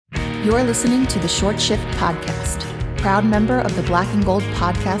You're listening to the Short Shift Podcast, proud member of the Black and Gold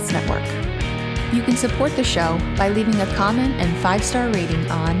Podcast Network. You can support the show by leaving a comment and 5-star rating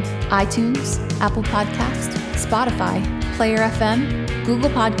on iTunes, Apple Podcasts, Spotify, Player FM,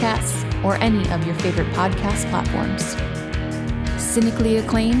 Google Podcasts, or any of your favorite podcast platforms. Cynically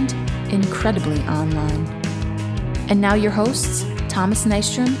acclaimed, incredibly online. And now your hosts, Thomas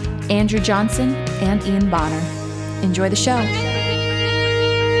Nystrom, Andrew Johnson, and Ian Bonner. Enjoy the show.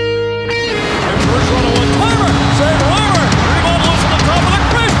 First one on one-timer, save Weimer, rebound loose on the top of the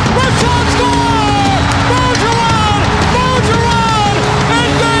crease, Rashad score! Bergeron! In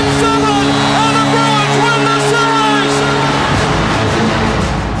Game 7, and the Bruins win the series!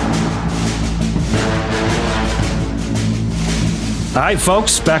 All right,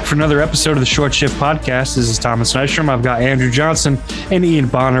 folks, back for another episode of the Short Shift Podcast. This is Thomas Nystrom. I've got Andrew Johnson and Ian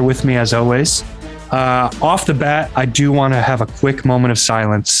Bonner with me as always. Off the bat, I do want to have a quick moment of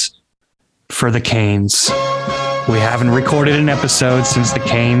silence for the Canes. We haven't recorded an episode since the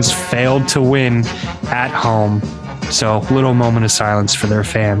Canes failed to win at home. So, little moment of silence for their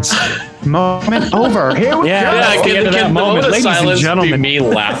fans. Moment over. Here we go. Let's get into that moment. Ladies and gentlemen. Me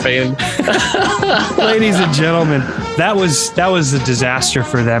laughing. Ladies and gentlemen, that was a disaster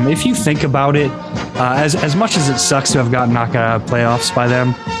for them. If you think about it, as much as it sucks to have gotten knocked out of playoffs by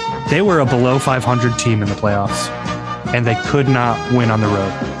them, they were a below 500 team in the playoffs, and they could not win on the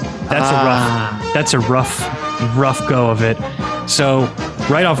road. That's a rough go of it. So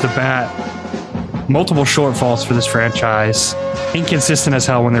right off the bat, multiple shortfalls for this franchise, inconsistent as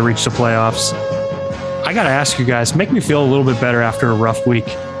hell when they reach the playoffs. I got to ask you guys, make me feel a little bit better after a rough week.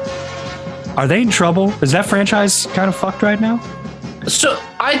 Are they in trouble? Is that franchise kind of fucked right now? So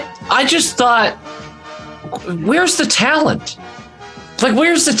I just thought, where's the talent? Like,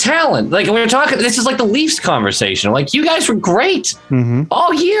 where's the talent? Like, we were talking, this is like the Leafs conversation. Like, you guys were great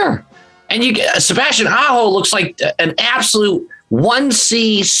all year. And Sebastian Aho looks like an absolute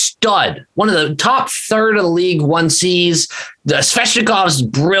 1C stud. One of the top third of the league 1Cs. Svechnikov's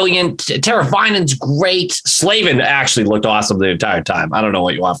brilliant. Teravainen's great. Slavin actually looked awesome the entire time. I don't know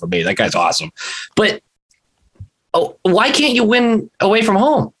what you want from me. That guy's awesome. But why can't you win away from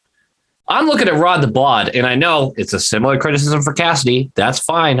home? I'm looking at Rod the Bod, and I know it's a similar criticism for Cassidy. That's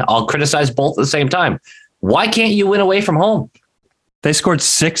fine. I'll criticize both at the same time. Why can't you win away from home? They scored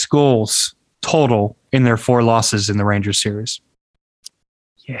 6 goals total in their 4 losses in the Rangers series.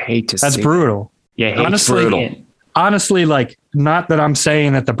 You hate to That's see brutal. Yeah, honestly, like, not that I'm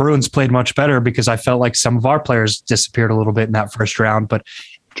saying that the Bruins played much better, because I felt like some of our players disappeared a little bit in that first round. But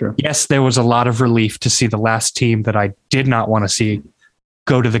True. Yes, there was a lot of relief to see the last team that I did not want to see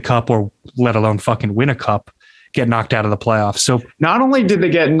go to the cup, or let alone fucking win a cup, get knocked out of the playoffs. So not only did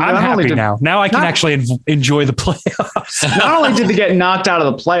they get, I'm happy now. Now I can actually enjoy the playoffs. Not only did they get knocked out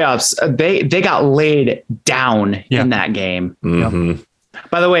of the playoffs, they got laid down in that game. Mm-hmm.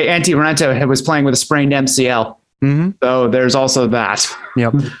 By the way, Antti Raanta was playing with a sprained MCL. So there's also that.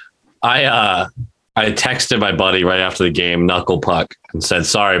 Yep. I texted my buddy right after the game, Knuckle Puck, and said,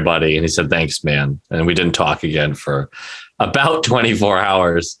 "Sorry, buddy." And he said, "Thanks, man." And we didn't talk again for about 24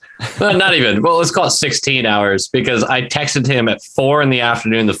 hours. Not even. Well, let's call it 16 hours, because I texted him at 4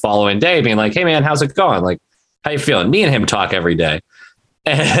 p.m. the following day being like, "Hey, man, how's it going? Like, how you feeling?" Me and him talk every day.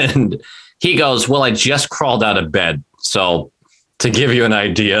 And he goes, "Well, I just crawled out of bed." So to give you an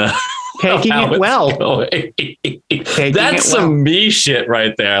idea, taking it well. That's some me shit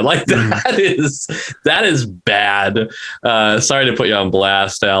right there. Like, that is bad. Sorry to put you on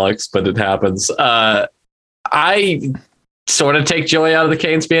blast, Alex, but it happens. I sort of take joy out of the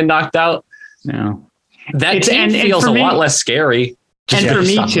Canes being knocked out. No, that team feels a lot less scary. And for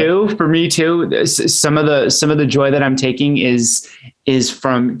me too, some of the joy that I'm taking is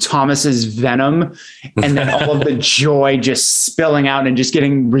from Thomas's venom, and then all of the joy just spilling out and just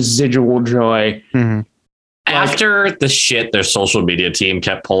getting residual joy. After the shit their social media team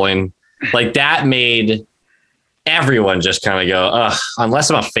kept pulling, like, that made everyone just kind of go, "Ugh, unless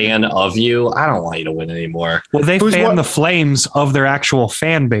I'm a fan of you, I don't want you to win anymore." Well, they fan the flames of their actual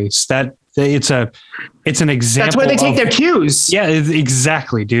fan base. That it's an example. That's where they take their cues. Yeah,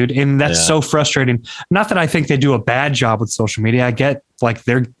 exactly, dude. And that's so frustrating. Not that I think they do a bad job with social media. I get, like,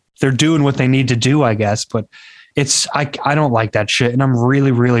 they're doing what they need to do, I guess, but I don't like that shit. And I'm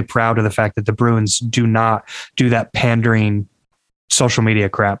really, really proud of the fact that the Bruins do not do that pandering social media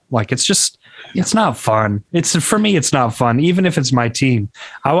crap. Like, it's not fun. For me, it's not fun. Even if it's my team,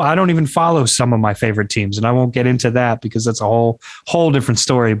 I don't even follow some of my favorite teams, and I won't get into that because that's a whole different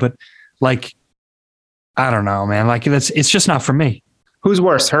story. But, like, I don't know, man. Like, it's just not for me. Who's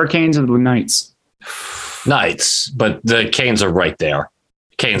worse, Hurricanes or the Knights? Knights, but the Canes are right there.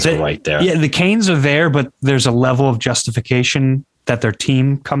 Canes are right there. Yeah, the Canes are there, but there's a level of justification that their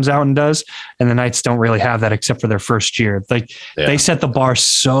team comes out and does, and the Knights don't really have that except for their first year. They set the bar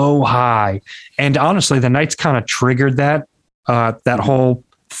so high, and honestly, the Knights kind of triggered that whole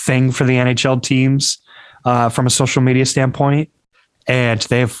thing for the NHL teams from a social media standpoint, and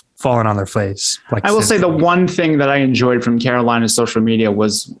they've fallen on their face. I will say the one thing that I enjoyed from Carolina's social media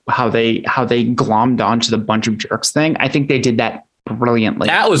was how they glommed onto the bunch of jerks thing. I think they did that brilliantly.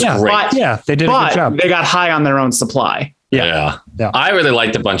 That was great. They did a good job. They got high on their own supply. Yeah. I really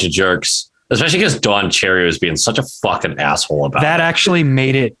liked a bunch of jerks, especially because Don Cherry was being such a fucking asshole about that. Actually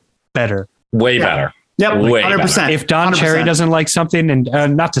made it better. Way better. Yep, way 100%. better. If Don 100%. Cherry doesn't like something,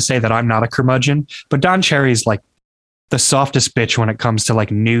 and not to say that I'm not a curmudgeon, but Don Cherry's like the softest bitch when it comes to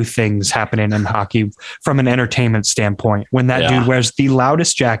like new things happening in hockey from an entertainment standpoint. When that dude wears the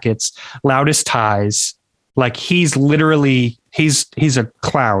loudest jackets, loudest ties, like he's literally he's a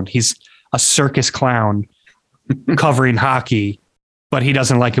clown. He's a circus clown covering hockey, but he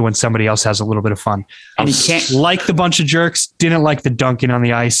doesn't like it when somebody else has a little bit of fun. And he can't like the bunch of jerks, didn't like the dunking on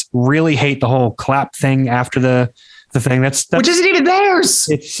the ice, really hate the whole clap thing after the thing. That's which isn't even theirs.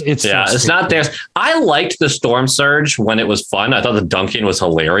 It's not theirs. I liked the Storm Surge when it was fun. I thought the dunking was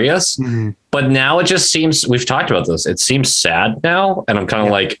hilarious, but now it just seems, we've talked about this, it seems sad now. And I'm kind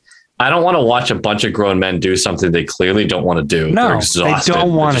of like, I don't want to watch a bunch of grown men do something they clearly don't want to do. No, they're exhausted. they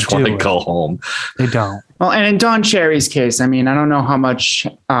don't want to go home. They don't. Well, and in Don Cherry's case, I mean, I don't know how much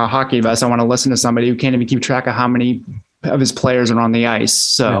hockey of us I want to listen to somebody who can't even keep track of how many of his players are on the ice.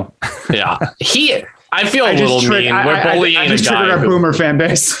 So I feel a little mean. We're bullying I just triggered our boomer fan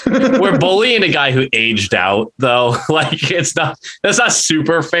base. We're bullying a guy who aged out, though. Like that's not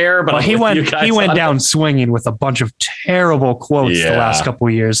super fair. But he went down swinging with a bunch of terrible quotes the last couple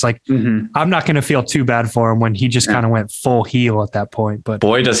of years. Like I'm not going to feel too bad for him when he just kind of went full heel at that point. But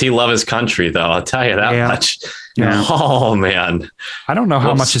boy, does he love his country, though. I'll tell you that much. Yeah. Oh man, I don't know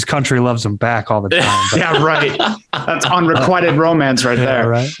how much his country loves him back all the time. But. Yeah, right. That's unrequited romance right there.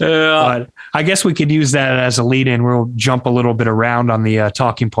 Right. Yeah. But I guess we could use that as a lead in. We'll jump a little bit around on the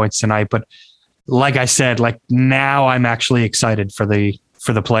talking points tonight. But like I said, like now I'm actually excited for the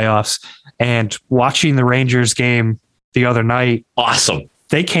playoffs, and watching the Rangers game the other night. Awesome.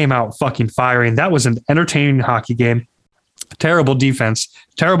 They came out fucking firing. That was an entertaining hockey game. Terrible defense,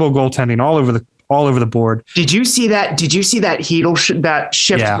 terrible goaltending all over the board. Did you see that? That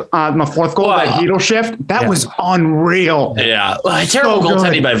shift, my fourth goal, that Hedl shift? That was unreal. Yeah. Terrible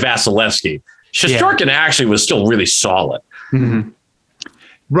goaltending by Vasilevsky. Shesterkin actually was still really solid. Mm-hmm.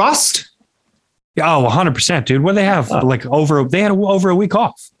 Rust? Oh, 100%, dude. What do they have? They had over a week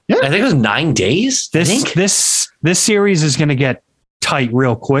off. Yeah. I think it was 9 days. This series is going to get tight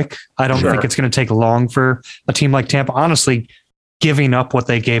real quick. I don't think it's going to take long for a team like Tampa. Honestly, giving up what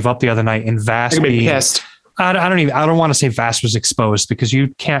they gave up the other night in Vass being pissed. I don't want to say Vass was exposed, because you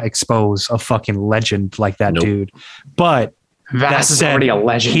can't expose a fucking legend like that dude. But Vass is already a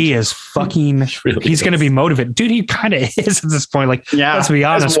legend. He is fucking. He's going to be motivated, dude. He kind of is at this point. Like, let's be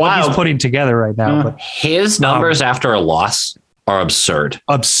honest, what he's putting together right now. But his numbers after a loss are absurd.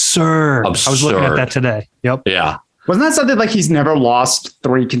 Absurd. I was looking at that today. Yep. Yeah. Wasn't that something like he's never lost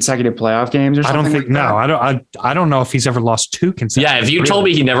 3 consecutive playoff games or something? I don't think I don't know if he's ever lost 2 consecutive. Yeah, if you told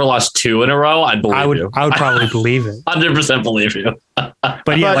me he never lost 2 in a row, I'd believe you. I would probably believe it. 100% believe you.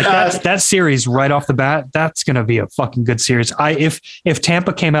 But yeah, that series right off the bat, that's going to be a fucking good series. If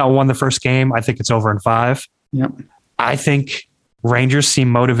Tampa came out and won the first game, I think it's over in 5. Yep. I think Rangers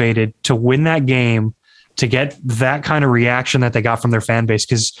seem motivated to win that game, to get that kind of reaction that they got from their fan base,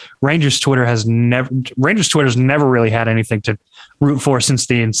 because Rangers Twitter's never really had anything to root for since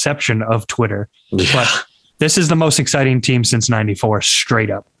the inception of Twitter. Yeah. But this is the most exciting team since '94,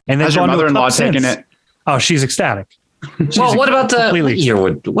 straight up. And then your mother-in-law taking it? Oh, she's ecstatic. Well, what about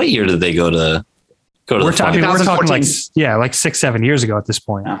what year did they go to? We're talking like 6-7 years ago at this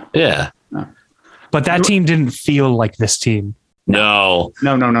point. Yeah. But that team didn't feel like this team. No.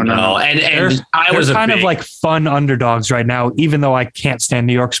 And I was kind of like fun underdogs right now, even though I can't stand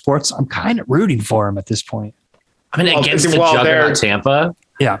New York sports. I'm kind of rooting for them at this point. I mean, against the juggernaut Tampa.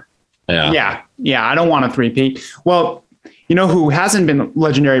 Yeah. I don't want a three-peat. Well, you know who hasn't been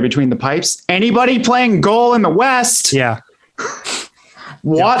legendary between the pipes? Anybody playing goal in the West? Yeah.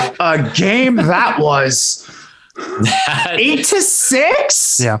 What a game that was.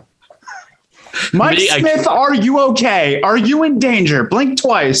 8-6? Yeah. Mike Smith, are you okay? Are you in danger? Blink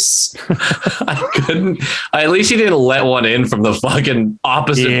twice. I couldn't. At least he didn't let one in from the fucking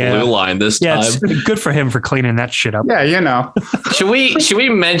opposite blue line this time. It's good for him for cleaning that shit up. Yeah, you know. Should we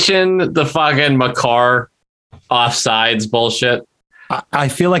mention the fucking Makar offsides bullshit? I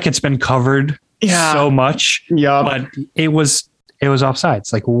feel like it's been covered so much. Yeah. But it was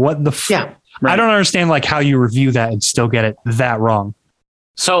offsides. Like what the Right. I don't understand like how you review that and still get it that wrong.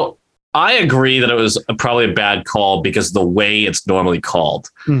 So I agree that it was probably a bad call because of the way it's normally called.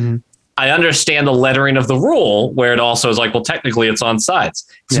 Mm-hmm. I understand the lettering of the rule where it also is like, well, technically it's onside.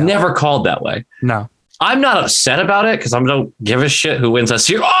 It's never called that way. No. I'm not upset about it because I don't give a shit who wins us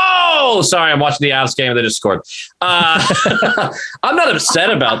here. Oh, sorry. I'm watching the Avs game and they just scored. I'm not upset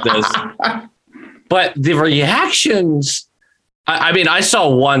about this, but the reactions, I mean, I saw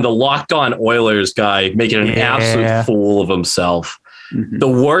the Locked On Oilers guy making an absolute fool of himself. Mm-hmm. The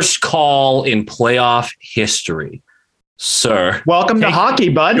worst call in playoff history. Sir, welcome to hockey,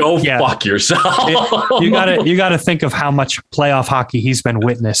 bud. Go fuck yourself. You gotta think of how much playoff hockey he's been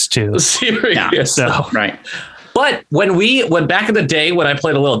witness to. Serious. Right. But when back in the day when I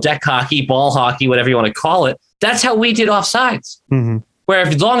played a little deck hockey, ball hockey, whatever you want to call it, that's how we did offsides. Mm-hmm. Where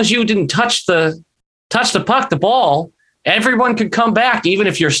as long as you didn't touch the puck, the ball, everyone could come back, even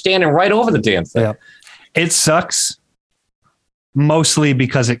if you're standing right over the damn thing. Yeah. It sucks. Mostly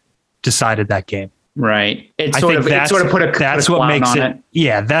because it decided that game. Right. It sort of put a that's what makes it.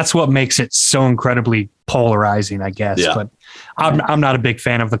 Yeah, that's what makes it so incredibly polarizing, I guess. Yeah. But I'm not a big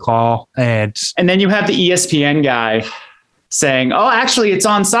fan of the call. And then you have the ESPN guy saying, "Oh, actually, it's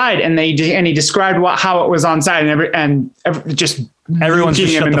onside," and he described how it was onside, and everyone's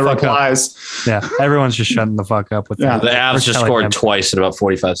just shutting the fuck replies. Up. Yeah, everyone's just shutting the fuck up with that. The Avs just scored twice in about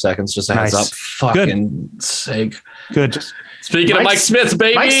 45 seconons. Just a heads up. Fucking sake. Good. Speaking of Mike Smith,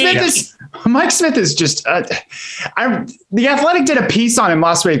 baby. Mike Smith is just. The Athletic did a piece on him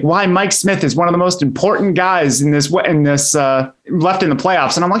last week. Why Mike Smith is one of the most important guys in this left in the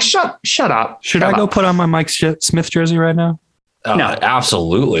playoffs, and I'm like, shut up. Should I go put on my Mike Smith jersey right now? No,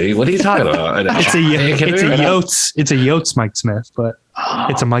 absolutely. What are you talking about? It's a Yotes Mike Smith, but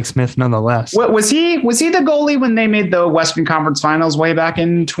it's a Mike Smith nonetheless. Was he the goalie when they made the Western Conference Finals way back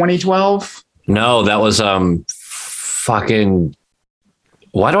in 2012? No, that was fucking.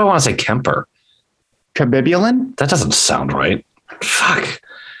 Why do I want to say Kemper? Kabibulin? That doesn't sound right. Fuck.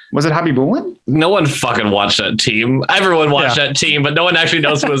 Was it Habibulin? No one fucking watched that team. Everyone watched that team, but no one actually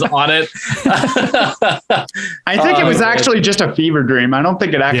knows who was on it. I think it was actually just a fever dream. I don't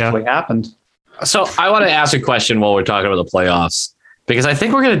think it actually happened. So I want to ask a question while we're talking about the playoffs, because I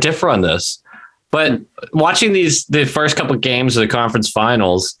think we're going to differ on this. But watching the first couple of games of the conference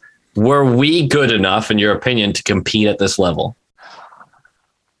finals, were we good enough, in your opinion, to compete at this level?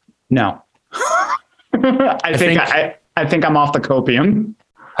 No. I think I'm off the copium.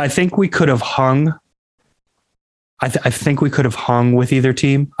 I think we could have hung. I think we could have hung with either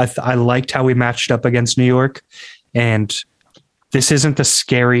team. I liked how we matched up against New York, and this isn't the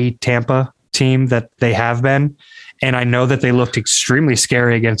scary Tampa team that they have been. And I know that they looked extremely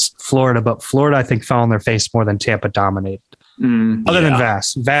scary against Florida, but Florida, I think, fell on their face more than Tampa dominated. Other than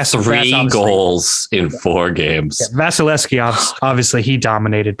Vass 3 goals in 4 games. Yeah, Vasilevsky, obviously he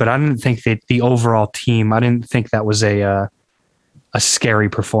dominated, but I didn't think that the overall team, I didn't think that was a scary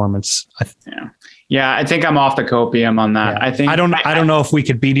performance. Yeah, I think I'm off the copium on that. Yeah. I don't know if we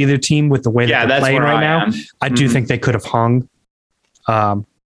could beat either team with the way that they're playing right now. I do think they could have hung,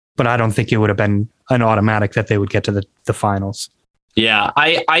 but I don't think it would have been an automatic that they would get to the finals. Yeah,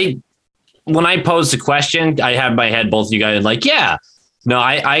 I when I posed the question, I had in my head both of you guys like,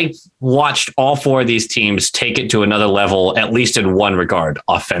 I watched all 4 of these teams take it to another level, at least in one regard,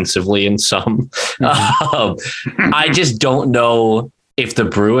 offensively in some. I just don't know if the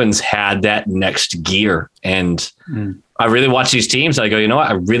Bruins had that next gear. And I really watch these teams. I go, you know what?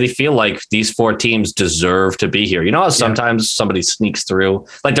 I really feel like these 4 teams deserve to be here. You know how sometimes somebody sneaks through?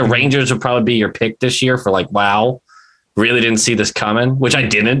 Like the Rangers would probably be your pick this year for like, wow, really didn't see this coming, which I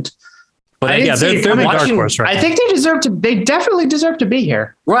didn't. But they're the dark horse, right? I think they definitely deserve to be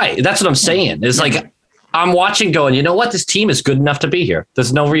here. Right. That's what I'm saying. It's like, I'm watching going, you know what? This team is good enough to be here.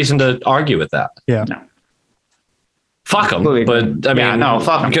 There's no reason to argue with that. Yeah. No. Fuck them. But I mean,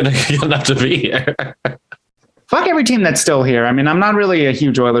 fuck them. Good enough to be here. Fuck every team that's still here. I mean, I'm not really a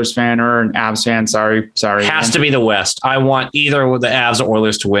huge Oilers fan or an Avs fan. Sorry. Has to be the West. I want either the Avs or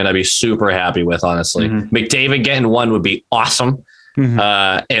Oilers to win. I'd be super happy with, honestly. McDavid getting one would be awesome. And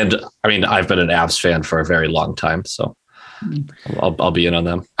I mean, I've been an Avs fan for a very long time, so I'll be in on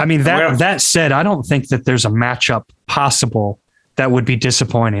them. I mean, that said, I don't think that there's a matchup possible that would be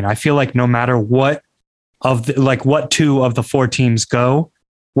disappointing. I feel like no matter what 2 of the 4 teams go,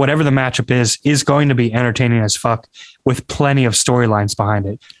 whatever the matchup is going to be entertaining as fuck with plenty of storylines behind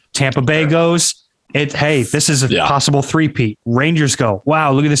it. Tampa Bay goes, this is a possible 3-peat. Rangers go,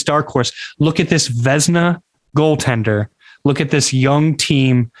 wow, look at this dark horse. Look at this Vezina goaltender. look at this young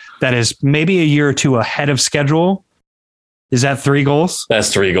team that is maybe a year or two ahead of schedule. Is that 3 goals?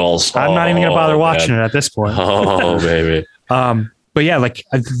 That's 3 goals. I'm not even going to bother watching it at this point. Oh, baby. But yeah, like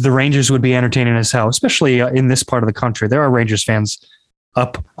the Rangers would be entertaining as hell, especially in this part of the country. There are Rangers fans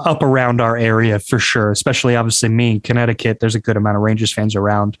up around our area for sure, especially obviously me in Connecticut. There's a good amount of Rangers fans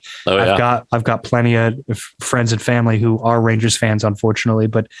around. Oh, yeah. I've got plenty of friends and family who are Rangers fans, unfortunately,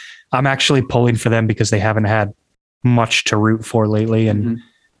 but I'm actually pulling for them because they haven't had much to root for lately. And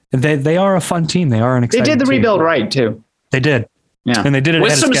they are a fun team. They are an exciting They did the team. rebuild right too. They did. Yeah. And they did it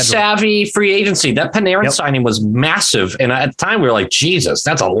with ahead some of schedule. savvy free agency. That Panarin signing was massive. And at the time we were like, Jesus,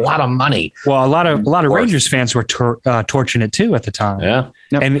 that's a lot of money. Well, a lot of Rangers fans were torching it too at the time. Yeah.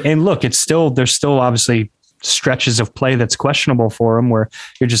 Yep. And look, there's still obviously stretches of play that's questionable for him where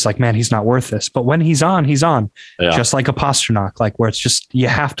you're just like, man, he's not worth this. But when he's on, yeah. Just like a Pasternak, like where it's just, you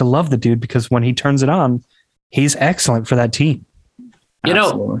have to love the dude because when he turns it on, he's excellent for that team. You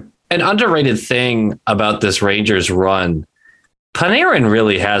know, an underrated thing about this Rangers run, Panarin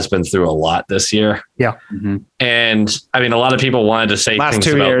really has been through a lot this year. Yeah. And I mean, a lot of people wanted to say last things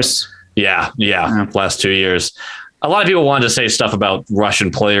 2 about, years. Yeah. Last 2 years. A lot of people wanted to say stuff about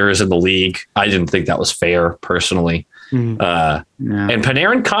Russian players in the league. I didn't think that was fair personally. And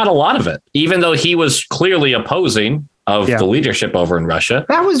Panarin caught a lot of it, even though he was clearly opposing of the leadership over in Russia.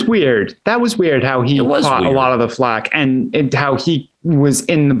 That was weird. How he caught a lot of the flack and how he was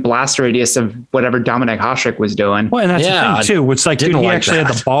in the blast radius of whatever Dominik Hasek was doing. Well, and that's the thing too. It's like, dude, he actually had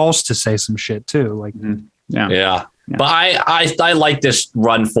the balls to say some shit too. Like, yeah. But I like this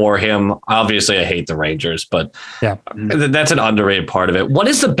run for him. Obviously, I hate the Rangers, but that's an underrated part of it. What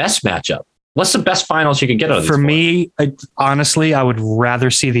is the best matchup? What's the best finals you can get out of these? For me, honestly, I would rather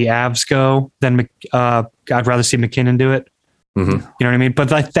see the Avs go than I'd rather see McKinnon do it. You know what I mean? But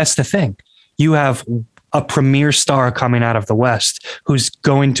that's the thing. You have a premier star coming out of the West who's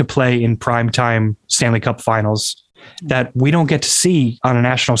going to play in primetime Stanley Cup finals that we don't get to see on a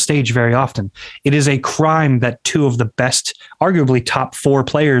national stage very often. It is a crime that 2 of the best, arguably top 4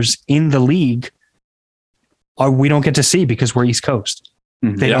 players in the league we don't get to see because we're East Coast.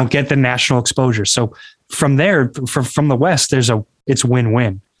 They don't get the national exposure. So from there, from the West, it's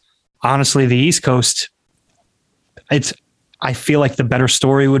win-win. Honestly, the East Coast, I feel like the better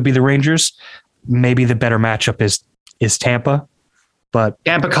story would be the Rangers. Maybe the better matchup is Tampa, but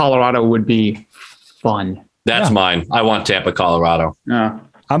Tampa, Colorado would be fun. That's mine. I want Tampa, Colorado. Yeah.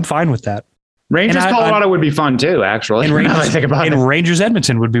 I'm fine with that. Rangers, Colorado would be fun too, actually. And Rangers,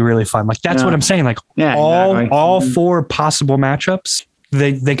 Edmonton would be really fun. Like that's what I'm saying. Like all 4 possible matchups,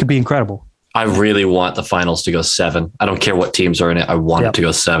 they could be incredible. I really want the finals to go 7. I don't care what teams are in it. I want it to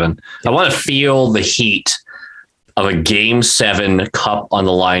go 7. I want to feel the heat of a Game 7 cup on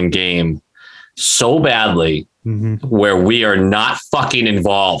the line game so badly where we are not fucking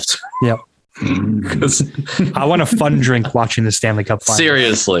involved. Yep. I want a fun drink watching the Stanley Cup final.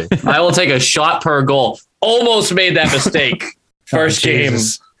 Seriously. I will take a shot per goal. Almost made that mistake. First game,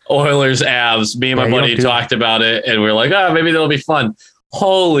 Oilers, Avs. Me and my buddy talked about it and we were like, maybe that'll be fun.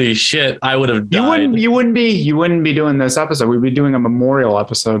 Holy shit, I would have died. You wouldn't be doing this episode. We'd be doing a memorial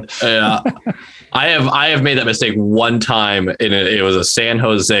episode. Yeah. I have made that mistake one time and it was a San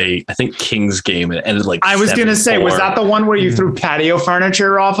Jose, I think Kings game. It ended like I was going to say, was that the one where you threw patio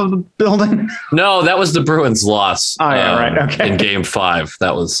furniture off of the building? No, that was the Bruins loss. Oh yeah, right. Okay. In Game 5.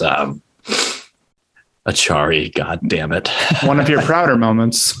 That was Achari, god damn it. One of your prouder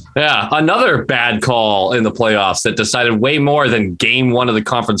moments. Yeah, another bad call in the playoffs that decided way more than Game 1 of the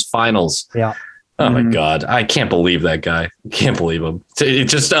conference finals. Yeah. Oh my God. I can't believe that guy. I can't believe him.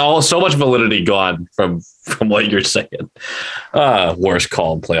 It's just so much validity gone from what you're saying. Worst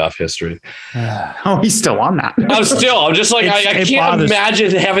call in playoff history. He's still on that. I'm just like, I can't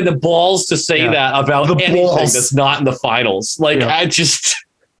imagine having the balls to say that about anything that's not in the finals. Like I just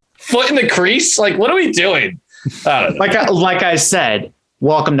foot in the crease. Like, what are we doing? I don't know. Like I said,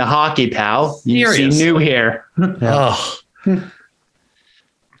 welcome to hockey, pal. You're new here.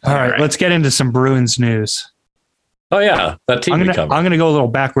 All right, let's get into some Bruins news. Oh, yeah. That team I'm going to go a little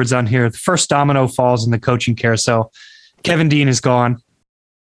backwards on here. The first domino falls in the coaching carousel. Kevin Dean is gone.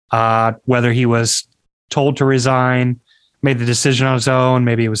 Whether he was told to resign, made the decision on his own,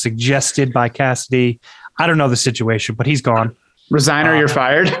 maybe it was suggested by Cassidy. I don't know the situation, but he's gone. Resign or you're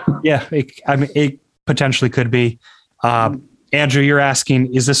fired? Yeah, it potentially could be. Andrew, you're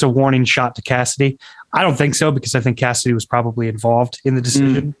asking, is this a warning shot to Cassidy? I don't think so, because I think Cassidy was probably involved in the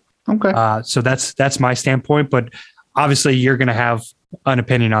decision. Okay. So that's my standpoint, but obviously you're going to have an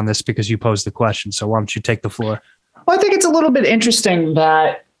opinion on this because you posed the question. So why don't you take the floor? Well, I think it's a little bit interesting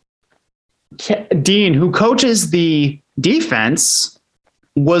that Dean, who coaches the defense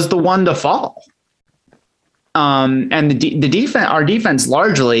was the one to fall. And the defense, our defense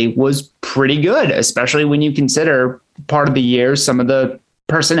largely was pretty good, especially when you consider part of the year, some of the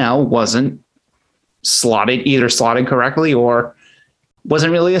personnel wasn't either slotted correctly or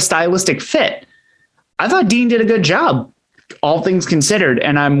wasn't really a stylistic fit. I thought Dean did a good job, all things considered.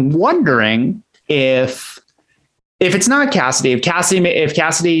 And I'm wondering if it's not Cassidy, if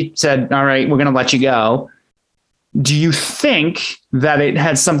Cassidy said, all right, we're going to let you go. Do you think that it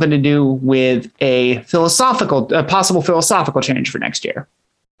had something to do with a possible philosophical change for next year?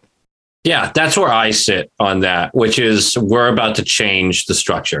 Yeah, that's where I sit on that, which is we're about to change the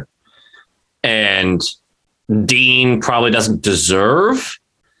structure. And Dean probably doesn't deserve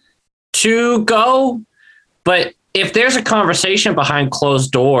to go. But if there's a conversation behind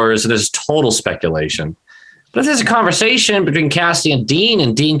closed doors, there's total speculation. But if there's a conversation between Cassidy and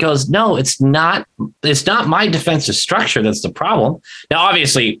Dean goes, no, it's not my defensive structure that's the problem. Now,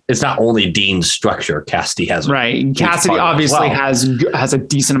 obviously, it's not only Dean's structure. Cassidy has right. Cassidy obviously has a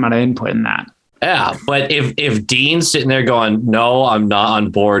decent amount of input in that. Yeah, but if Dean's sitting there going, no, I'm not on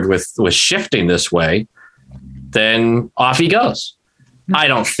board with shifting this way, then off he goes. I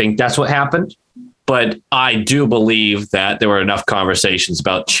don't think that's what happened, but I do believe that there were enough conversations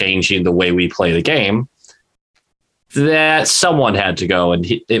about changing the way we play the game that someone had to go, and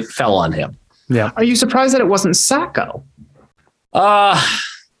it fell on him. Yeah. Are you surprised that it wasn't Sacco? Not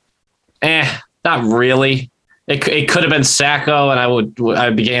really. It could have been Sacco, and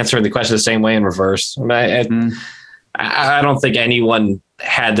I'd be answering the question the same way in reverse. I don't think anyone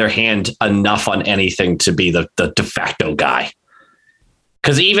had their hand enough on anything to be the de facto guy.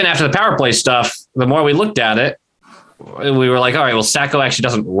 Because even after the power play stuff, the more we looked at it, we were like, all right, well, Sacco actually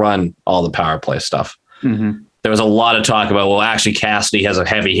doesn't run all the power play stuff. Mm-hmm. There was a lot of talk about, well, actually Cassidy has a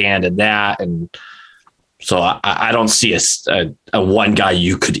heavy hand in that. And so I don't see a one guy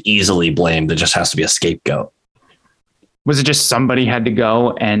you could easily blame that just has to be a scapegoat. Was it just somebody had to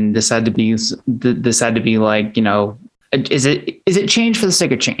go and this had to be like, is it change for the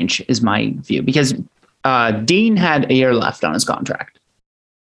sake of change is my view, because Dean had a year left on his contract.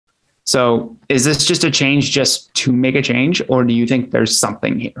 So is this just a change just to make a change, or do you think there's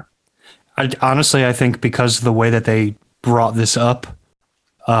something here? I think because of the way that they brought this up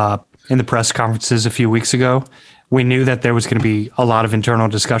in the press conferences a few weeks ago, we knew that there was going to be a lot of internal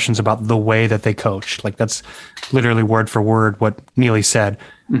discussions about the way that they coached. Like, that's literally word for word what Neely said.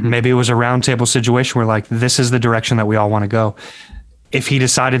 Mm-hmm. Maybe it was a roundtable situation where, like, this is the direction that we all want to go. If he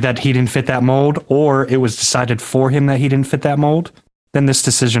decided that he didn't fit that mold, or it was decided for him that he didn't fit that mold, then this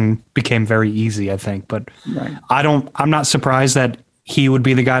decision became very easy, I think. But right. I'm not surprised that he would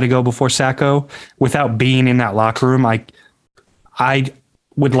be the guy to go before Sacco. Without being in that locker room, I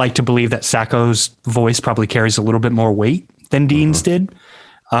would like to believe that Sacco's voice probably carries a little bit more weight than Dean's did.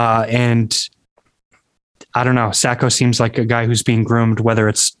 And I don't know, Sacco seems like a guy who's being groomed, whether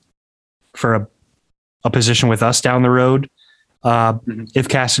it's for a position with us down the road. If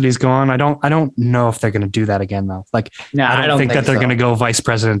Cassidy's gone, I don't know if they're going to do that again, though. Like, no, I don't think that they're going to go vice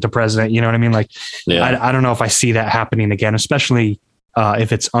president to president. You know what I mean? Like, yeah. I don't know if I see that happening again, especially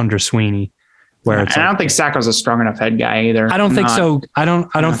if it's under Sweeney. Where it's I don't think Sacco's a strong enough head guy either. I don't think so. I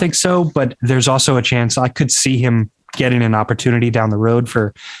don't think so. But there's also a chance I could see him getting an opportunity down the road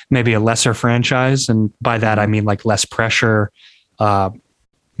for maybe a lesser franchise, and by that I mean like less pressure.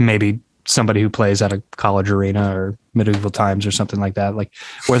 Maybe somebody who plays at a college arena or medieval times or something like that, like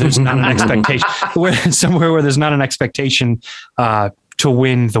where there's not an expectation, where there's not an expectation to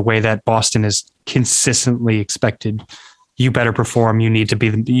win the way that Boston is consistently expected. You better perform. You have to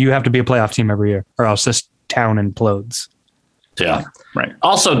be a playoff team every year, or else this town implodes. Yeah, right.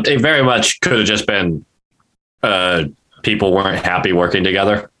 Also, it very much could have just been people weren't happy working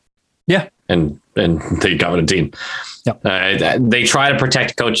together. Yeah, and they got rid of Dean. Yep. They try to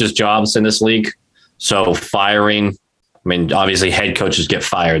protect coaches' jobs in this league. So firing, I mean, obviously head coaches get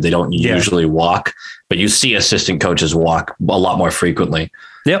fired. They don't usually walk, but you see assistant coaches walk a lot more frequently.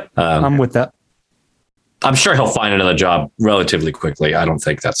 Yep, I'm with that. I'm sure he'll find another job relatively quickly. I don't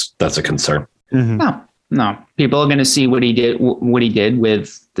think that's a concern. Mm-hmm. No. People are going to see what he did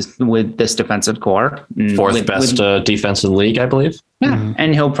with this defensive core. Fourth best defense in the league, I believe. Yeah,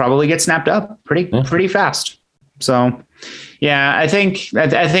 and he'll probably get snapped up pretty fast. So, yeah, I think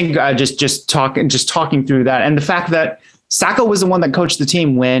just talking through that, and the fact that Sacco was the one that coached the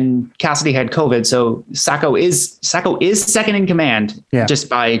team when Cassidy had COVID. So Sacco is second in command. Yeah. Just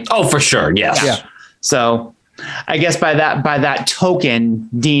by for sure, yes. Yeah. So, I guess by that token,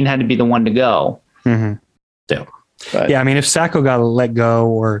 Dean had to be the one to go. Mm-hmm. Yeah. But Yeah, I mean, if Sacco got let go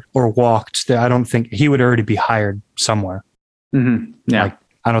or walked, I don't think he would already be hired somewhere. yeah. Like,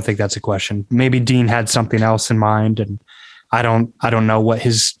 I don't think that's a question. Maybe Dean had something else in mind, and I don't know what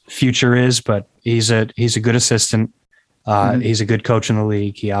his future is, but he's a good assistant. He's a good coach in the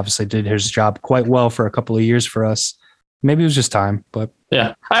league. He obviously did his job quite well for a couple of years for us. Maybe it was just time, but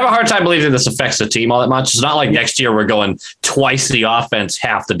yeah, I have a hard time believing this affects the team all that much. It's not like next year we're going twice the offense,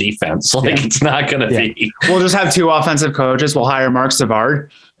 half the defense. Like it's not going to be. We'll just have 2 offensive coaches. We'll hire Mark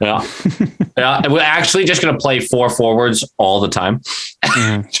Savard. Yeah, yeah. We're actually just going to play 4 forwards all the time.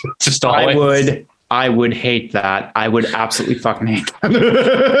 Just always. I would hate that. I would absolutely fucking hate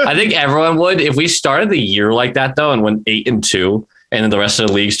that. I think everyone would if we started the year like that though, and went 8-2, and then the rest of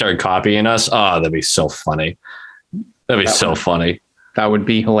the league started copying us. Oh, that'd be so funny. That'd be so funny. That would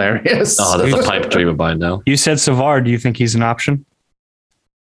be hilarious. Oh, that's a pipe dream of mine now. You said Savard. Do you think he's an option?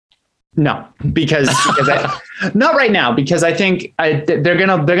 No, because not right now. Because I think they're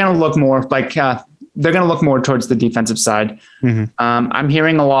gonna look more like they're gonna look more towards the defensive side. I'm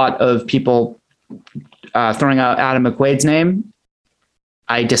hearing a lot of people throwing out Adam McQuaid's name.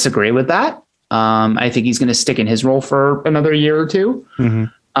 I disagree with that. I think he's going to stick in his role for another year or 2.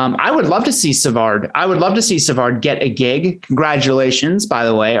 I would love to see Savard. I would love to see Savard get a gig. Congratulations, by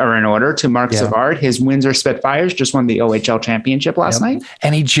the way, are in order to Mark Savard. His Windsor Spitfires just won the OHL championship last night.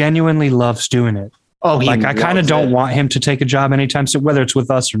 And he genuinely loves doing it. Oh, like I kind of don't want him to take a job anytime soon, whether it's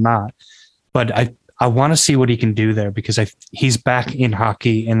with us or not. But I want to see what he can do there because he's back in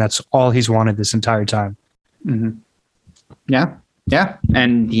hockey and that's all he's wanted this entire time. Yeah. Yeah.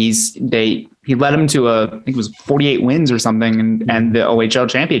 And he led him to I think it was 48 wins or something and the OHL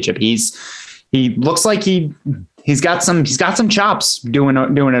championship. He looks like he's got some chops doing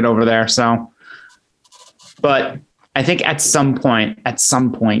it over there. So, but I think at some point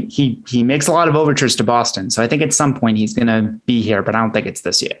he makes a lot of overtures to Boston. So I think at some point he's going to be here, but I don't think it's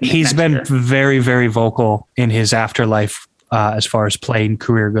this year. He's been very, very vocal in his afterlife as far as playing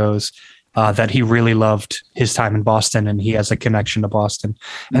career goes. That he really loved his time in Boston and he has a connection to Boston.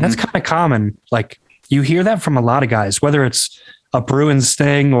 And that's kind of common. Like you hear that from a lot of guys, whether it's a Bruins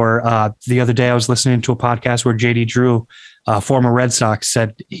thing or the other day I was listening to a podcast where JD Drew, former Red Sox,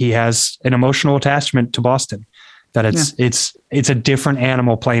 said he has an emotional attachment to Boston, that it's a different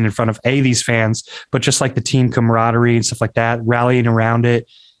animal playing in front of these fans, but just like the team camaraderie and stuff like that, rallying around it.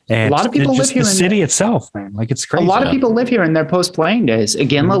 And a lot of people live here. The city itself, man, like it's crazy. A lot of people live here in their post-playing days.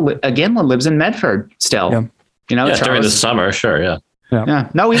 Aginla lives in Medford still. Yeah. You know, during the summer, sure, yeah.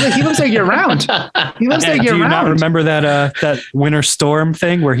 No, he lives there year round. He lives there year round. Do you not remember that winter storm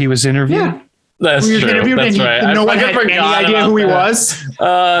thing where he was interviewed? Yeah. That's true. That's right. No one had any idea who he was.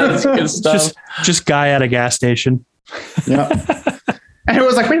 That's good stuff. Just guy at a gas station. Yeah. And it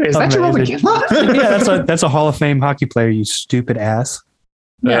was like, wait, is that your Aginla? Yeah, that's a Hall of Fame hockey player, you stupid ass.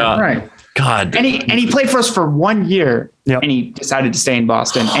 Yeah, right. God. And he played for us for 1 year and he decided to stay in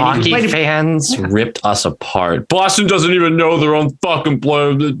Boston. Hockey fans ripped us apart. Boston doesn't even know their own fucking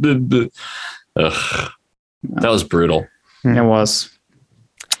player. Ugh. That was brutal. It was.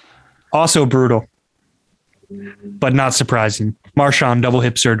 Also brutal, but not surprising. Marchand, double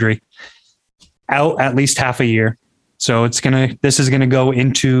hip surgery, out at least half a year. So this is gonna go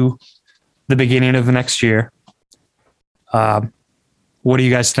into the beginning of the next year. What do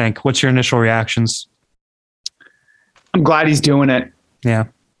you guys think? What's your initial reactions? I'm glad he's doing it. Yeah.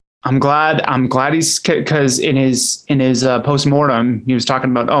 I'm glad he's, because in his postmortem, he was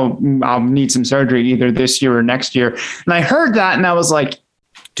talking about, I'll need some surgery either this year or next year. And I heard that and I was like,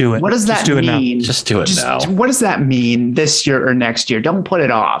 do it. What does that mean? Just do it now. What does that mean this year or next year? Don't put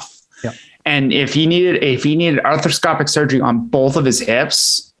it off. Yeah. And if he needed arthroscopic surgery on both of his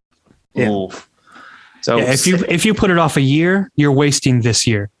hips, so if you put it off a year, you're wasting this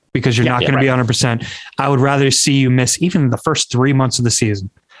year because you're not going to be 100%. I would rather see you miss even the first 3 months of the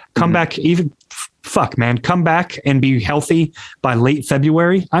season. Come back, come back and be healthy by late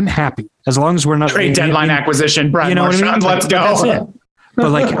February. I'm happy as long as we're not trade deadline acquisition. Brad, you know Marchand, what I mean? Let's go. That's it.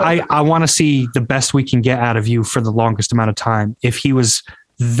 But like, I want to see the best we can get out of you for the longest amount of time. If he was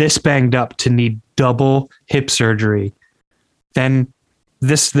this banged up to need double hip surgery, then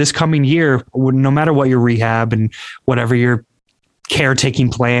this coming year, no matter what your rehab and whatever your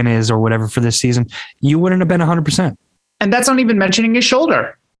caretaking plan is or whatever for this season, you wouldn't have been 100%. And that's not even mentioning his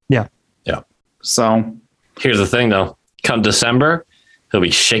shoulder. Yeah. Yeah. So here's the thing though. Come December, he'll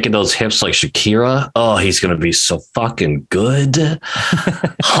be shaking those hips like Shakira. Oh, he's going to be so fucking good.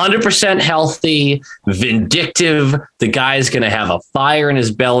 100% healthy, vindictive. The guy's going to have a fire in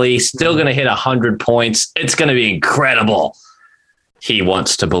his belly, still going to hit 100 points. It's going to be incredible. he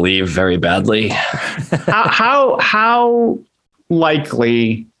wants to believe very badly. How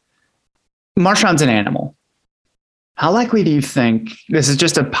likely Marshawn's an animal? How likely do you think, this is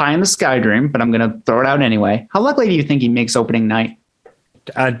just a pie in the sky dream, but I'm going to throw it out anyway. How likely do you think he makes opening night?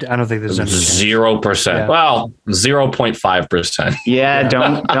 I don't think there's any 0%. Yeah. Well, 0.5%. Yeah,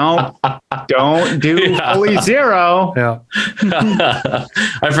 don't do fully zero. Yeah.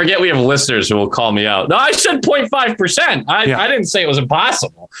 I forget we have listeners who will call me out. No, I said 0.5%. I didn't say it was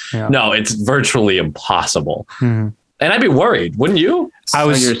impossible. Yeah. No, it's virtually impossible. Mm-hmm. And I'd be worried, wouldn't you? I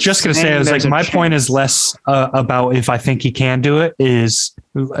was just going to say, I was like, my point is less about if I think he can do it, is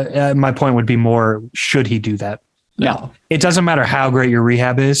my point would be more, should he do that? No. It doesn't matter how great your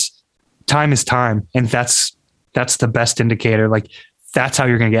rehab is. Time is time. And that's the best indicator. Like, that's how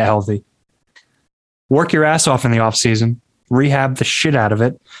you're going to get healthy. Work your ass off in the off season, rehab the shit out of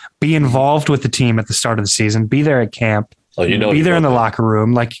it, be involved with the team at the start of the season, be there at camp, be there in the locker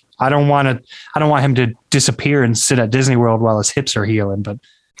room. Like, I don't want him to disappear and sit at Disney World while his hips are healing, but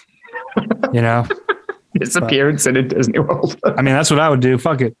disappear and sit at Disney World. I mean, that's what I would do.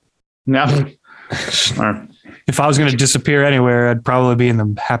 Fuck it. No. If I was going to disappear anywhere, I'd probably be in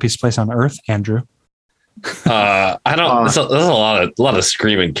the happiest place on earth, Andrew. I don't. There's a lot of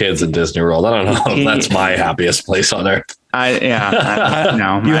screaming kids in Disney World. I don't know if that's my happiest place on earth.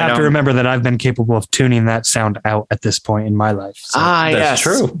 No. You have to remember that I've been capable of tuning that sound out at this point in my life. So. That's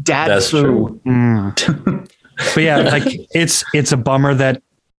true. That's true. But yeah, like it's a bummer that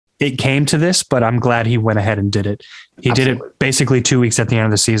it came to this, but I'm glad he went ahead and did it. He did it basically 2 weeks at the end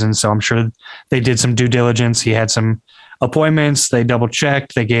of the season. So I'm sure they did some due diligence. He had some appointments. They double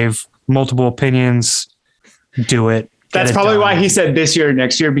checked. They gave multiple opinions. Do it. That's probably why he said this year,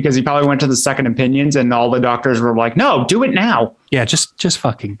 next year, because he probably went to the second opinions and all the doctors were like, no, do it now. Yeah, just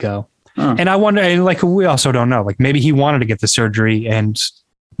fucking go. And I wonder, like, we also don't know, like, maybe he wanted to get the surgery and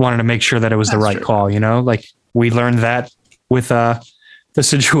wanted to make sure that it was the right call, like we learned that with the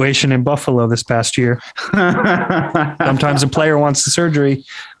situation in Buffalo this past year. Sometimes a player wants the surgery.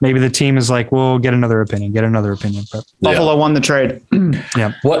 Maybe the team is like, we'll get another opinion. But Buffalo won the trade.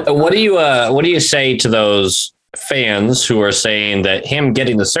 Yeah. What do you say to those fans who are saying that him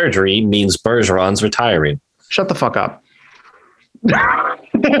getting the surgery means Bergeron's retiring? Shut the fuck up.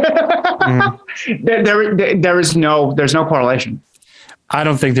 Mm-hmm. There's no correlation. I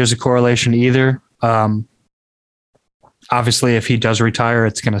don't think there's a correlation either. Obviously, if he does retire,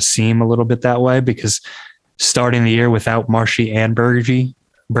 it's going to seem a little bit that way because starting the year without Marshy and Bergie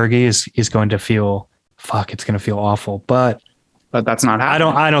is going to feel it's going to feel awful. But that's not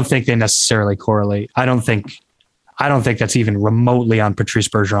happening. I don't think they necessarily correlate. I don't think that's even remotely on Patrice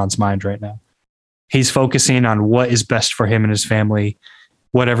Bergeron's mind right now. He's focusing on what is best for him and his family.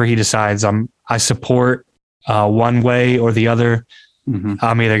 Whatever he decides, I support one way or the other. Mm-hmm.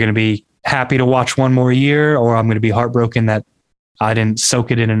 I'm either going to be happy to watch one more year, or I'm going to be heartbroken that I didn't soak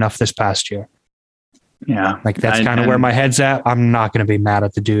it in enough this past year. Yeah. Like that's kind of where my head's at. I'm not going to be mad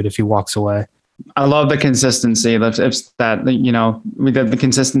at the dude if he walks away. I love the consistency. It's that, we did the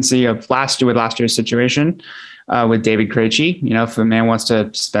consistency of last year's situation with David Krejci. If a man wants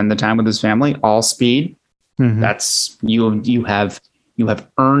to spend the time with his family, all speed, that's you have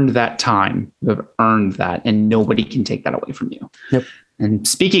earned that time. You have earned that, and nobody can take that away from you. Yep. And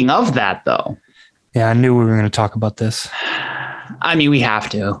speaking of that, though. Yeah, I knew we were going to talk about this. I mean, we have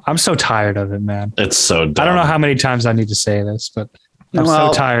to. I'm so tired of it, man. It's so dumb. I don't know how many times I need to say this, but I'm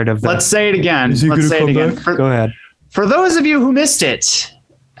so tired of that. Let's say it again. Go ahead. For those of you who missed it,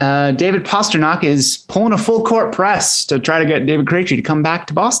 David Pastrnak is pulling a full court press to try to get David Krejci to come back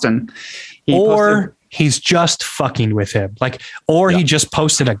to Boston. He's just fucking with him. He just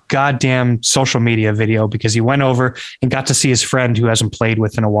posted a goddamn social media video because he went over and got to see his friend who hasn't played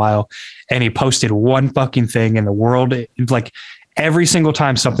with in a while. And he posted one fucking thing in the world. Like every single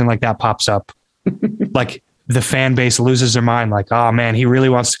time something like that pops up, like the fan base loses their mind. Like, oh man, he really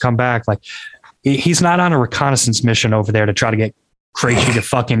wants to come back. Like he's not on a reconnaissance mission over there to try to get Krejci to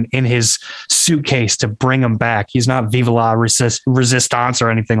fucking in his suitcase to bring him back. He's not Viva la Resistance or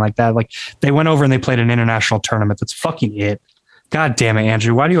anything like that. Like they went over and they played an international tournament. That's fucking it. God damn it,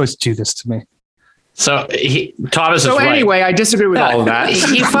 Andrew. Why do you always do this to me? So Thomas is right. So anyway, I disagree with all of that.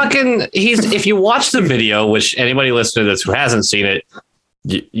 If you watch the video, which anybody listening to this who hasn't seen it,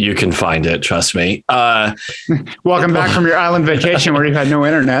 you can find it. Trust me. Welcome back from your island vacation where you had no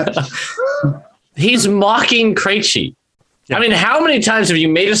internet. He's mocking Krejci. I mean, how many times have you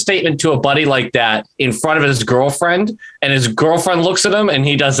made a statement to a buddy like that in front of his girlfriend, and his girlfriend looks at him and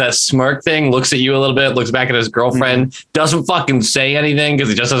he does that smirk thing, looks at you a little bit, looks back at his girlfriend, doesn't fucking say anything because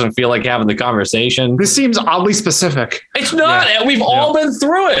he just doesn't feel like having the conversation? This seems oddly specific. It's not. Yeah. We've all been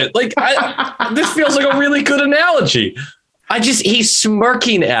through it. Like, this feels like a really good analogy. He's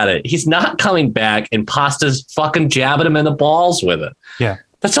smirking at it. He's not coming back, and Pasta's fucking jabbing him in the balls with it. Yeah.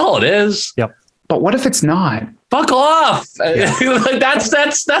 That's all it is. Yep. But what if it's not? Fuck off. Yeah.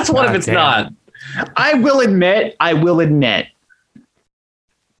 that's what if it's not. I will admit, I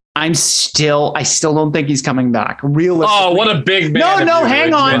still don't think he's coming back. Realistically. Oh, what a big man. No,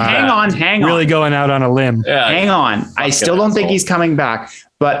 hang on. Really going out on a limb. Yeah. Hang on. I still don't think he's coming back,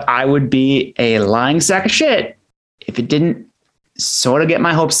 but I would be a lying sack of shit if it didn't sort of get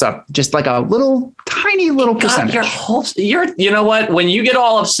my hopes up, just like a tiny little percentage. Your hopes, you know what? When you get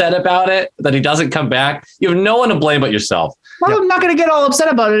all upset about it, that he doesn't come back, you have no one to blame but yourself. Well, I'm not going to get all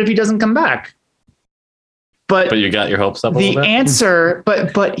upset about it if he doesn't come back. But you got your hopes up a the little bit? Answer,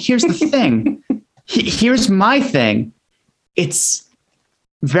 but here's the thing. Here's my thing. It's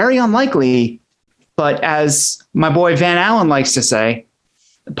very unlikely, but as my boy Van Allen likes to say,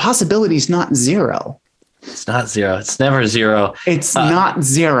 the possibility is not zero. It's not zero. It's never zero. It's not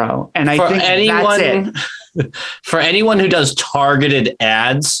zero. And I think that's it. For anyone who does targeted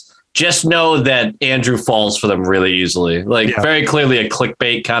ads, just know that Andrew falls for them really easily. Very clearly a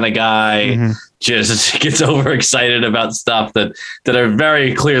clickbait kind of guy. Just gets overexcited about stuff that are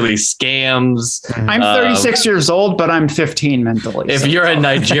very clearly scams. I'm 36 years old, but I'm 15 mentally. If you're a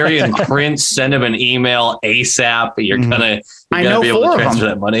Nigerian prince, send him an email ASAP. You're gonna be able to transfer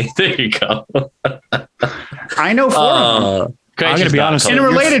that money. There you go. I know four of them. I'm going to be honest. In a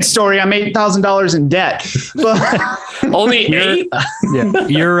related story, I'm $8,000 in debt. Only 8? Yeah.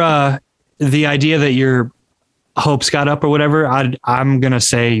 You're the idea that your hopes got up or whatever. I'm going to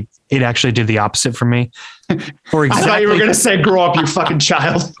say it actually did the opposite for me. For exactly, I thought you were going to say, "Grow up, you fucking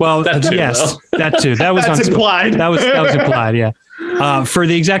child." Well, that too, that too. That was implied. That was implied. Yeah. For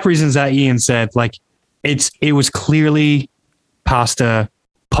the exact reasons that Ian said, it was clearly Pasta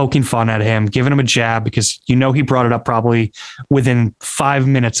poking fun at him, giving him a jab because he brought it up probably within 5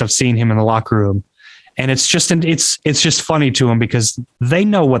 minutes of seeing him in the locker room. And it's just funny to him because they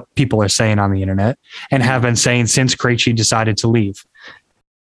know what people are saying on the internet and have been saying since Krejci decided to leave.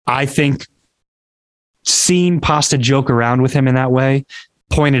 I think seeing Pasta joke around with him in that way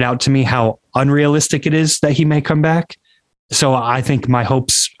pointed out to me how unrealistic it is that he may come back. So I think my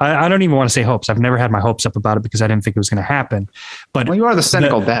hopes, I don't even want to say hopes. I've never had my hopes up about it because I didn't think it was going to happen. But you are the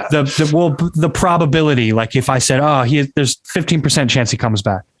cynical dad. The probability, like if I said, there's 15% chance he comes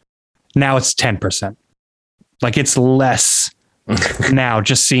back. Now it's 10%. Like it's less now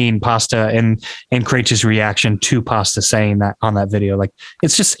just seeing Pasta and Krejci's reaction to Pasta saying that on that video. Like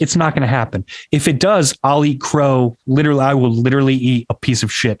it's not going to happen. If it does, I'll eat crow. Literally, I will literally eat a piece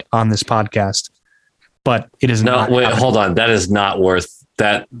of shit on this podcast. But it is not. Wait, hold on. That is not worth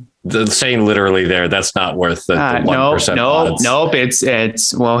that. The saying literally there, that's not worth the 1% odds. Nope.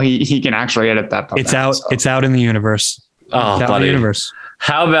 It's well, he can actually edit that. It's out. So. It's out in the universe. Oh, buddy. Universe.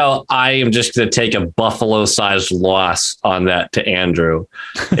 How about I am just going to take a Buffalo-sized loss on that to Andrew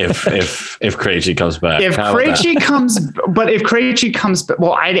if Krejci comes back. If Krejci comes,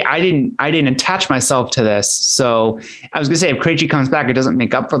 well, I didn't attach myself to this, so I was going to say if Krejci comes back, it doesn't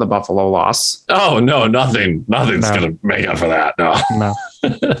make up for the Buffalo loss. Oh no, nothing's going to make up for that. No.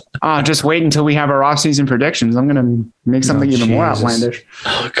 Just wait until we have our off-season predictions. I'm going to make something even more outlandish.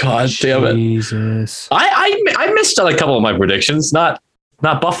 Oh God, damn it! Jesus, I missed on a couple of my predictions, not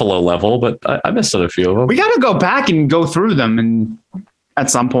Buffalo level, but I missed on a few of them. We got to go back and go through them, and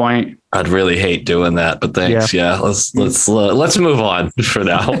at some point, I'd really hate doing that, but thanks. Yeah, let's move on for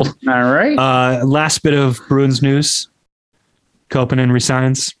now. All right. Last bit of Bruins news: Kopanen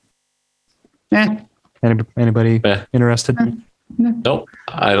resigns. Anybody interested? Nope.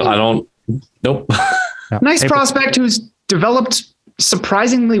 I don't. Nope. No. Nice prospect who's developed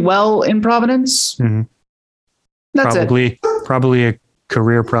surprisingly well in Providence. Mm-hmm. That's probably a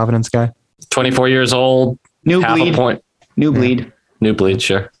career Providence guy. 24 years old. New half bleed. A point. New bleed. Yeah. New bleed.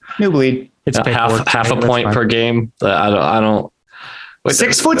 Sure. New bleed. It's half a point per game. I don't.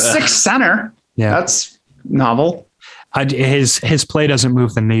 6'6" center. Yeah, that's novel. His play doesn't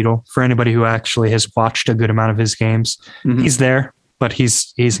move the needle for anybody who actually has watched a good amount of his games. Mm-hmm. He's there, but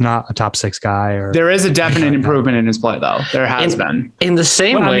he's not a top 6 guy. There is a definite improvement in his play, though. There has been. In the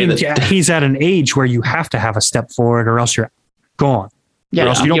same way that he's at an age where you have to have a step forward, or else you're gone. Yeah,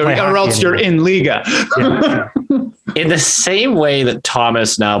 or else you're in Liga. Yeah. In the same way that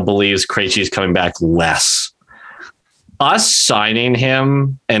Thomas now believes Krejci is coming back less. us signing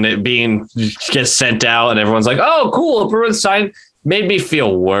him and it being gets sent out and everyone's like, oh, cool, Bruins signed, made me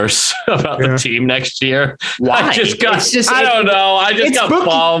feel worse about the team next year. Why? I don't know. I just got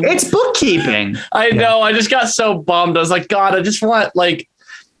bummed. It's bookkeeping. I know. I just got so bummed. I was like, God, I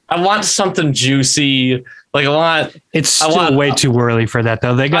want something juicy. It's still way too early for that,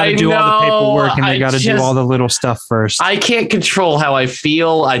 though. They got to do all the paperwork and they got to do all the little stuff first. I can't control how I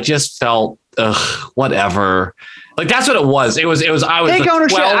feel. I just felt, whatever. Like, that's what it was. I was take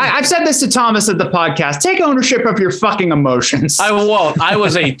ownership. I've said this to Thomas at the podcast. Take ownership of your fucking emotions. I won't. I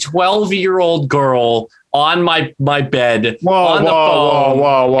was a 12-year-old girl on my bed on the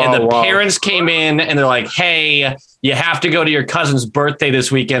phone. And the parents came in and they're like, hey, you have to go to your cousin's birthday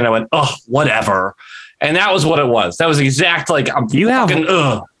this weekend. And I went, oh, whatever. And that was what it was. That was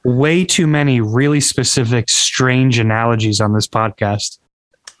have way too many really specific, strange analogies on this podcast.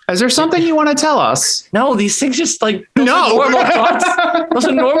 Is there something you want to tell us? No, these things just those are normal thoughts. Those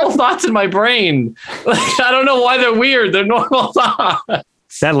are normal thoughts in my brain. I don't know why they're weird. They're normal thoughts.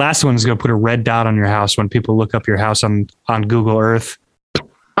 That last one is going to put a red dot on your house when people look up your house on Google Earth.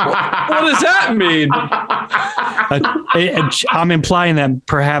 What does that mean? I'm implying that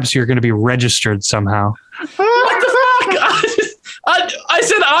perhaps you're going to be registered somehow. What the fuck? I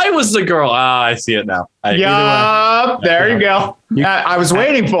said I was the girl. I see it now. There you go. I was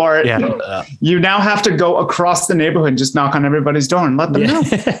waiting for it. Yeah. You now have to go across the neighborhood and just knock on everybody's door and let them know.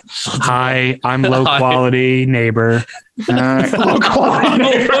 Hi, I'm low quality neighbor. Low quality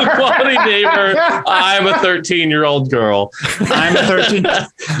neighbor. I'm a 13-year-old girl. I'm a 13. Do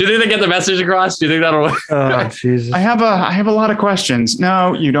you think they get the message across? Do you think that'll work? Oh, Jesus. I have a lot of questions.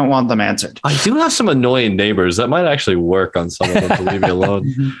 No, you don't want them answered. I do have some annoying neighbors. That might actually work on some of them to leave me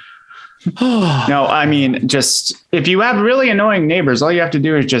alone. No, I mean, just if you have really annoying neighbors, all you have to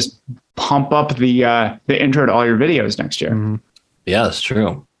do is just pump up the intro to all your videos next year. Mm-hmm. Yeah, that's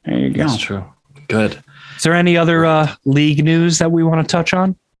true. There you go. That's true. Good. Is there any other league news that we want to touch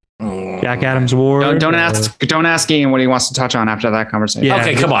on? Jack Adams Award. Don't ask Ian what he wants to touch on after that conversation. Yeah.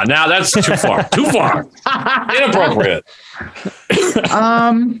 Okay, come on. Now that's too far. Too far. Inappropriate.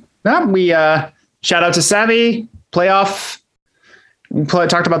 We shout out to Savvy playoff. We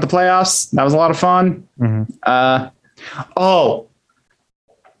talked about the playoffs. That was a lot of fun. Mm-hmm.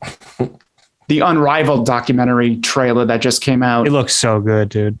 The Unrivaled documentary trailer that just came out. It looks so good,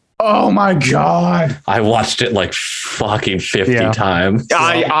 dude. Oh my God. I watched it like fucking 50 times.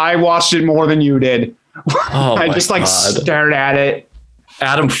 I watched it more than you did. Oh, I just stared at it.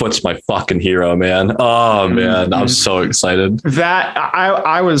 Adam Foot's my fucking hero, man. Oh man, I'm so excited. That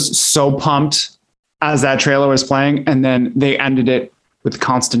I was so pumped as that trailer was playing, and then they ended it with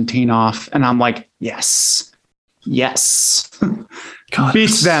Konstantin off, and I'm like, yes. God, beat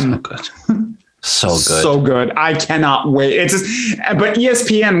them. So good. So good. I cannot wait. But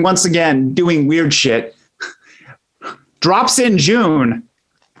ESPN once again doing weird shit. Drops in June.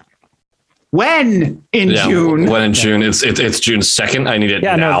 When in June? When in June? It's June 2nd. I need it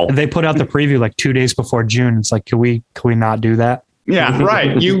now. No, they put out the preview like 2 days before June. It's like, can we not do that? Yeah,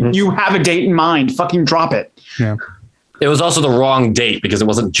 right. You have a date in mind. Fucking drop it. Yeah. It was also the wrong date because it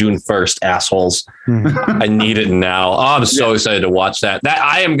wasn't June 1st, assholes. I need it now. Oh, I'm so excited to watch that.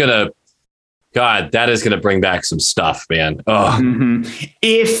 That is going to bring back some stuff, man. Oh. Mm-hmm.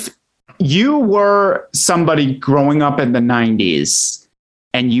 If you were somebody growing up in the 90s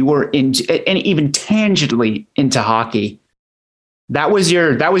and you were into, and even tangentially into hockey, that was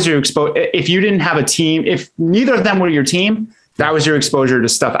your exposure. If you didn't have a team, if neither of them were your team, that was your exposure to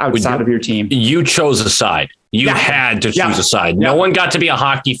stuff outside of your team. You chose a side. You had to choose a side. No one got to be a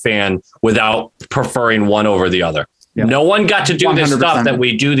hockey fan without preferring one over the other. Yep. No one got to do 100%. This stuff that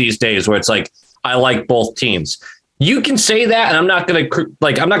we do these days where it's like, I like both teams. You can say that, and I'm not going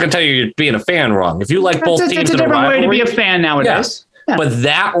to tell you you're being a fan wrong. If you like both teams, it's a different way to be a fan nowadays. Yeah. But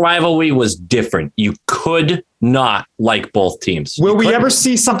that rivalry was different. You could not like both teams. Will we ever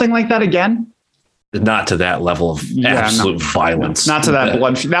see something like that again? Not to that level of absolute violence. Not to that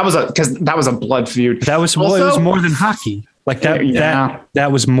blood. That was a blood feud. That was also, it was more than hockey. Like that.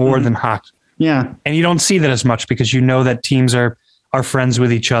 That was more than hockey. Yeah, and you don't see that as much because you know that teams are friends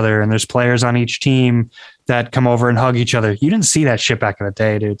with each other, and there's players on each team that come over and hug each other. You didn't see that shit back in the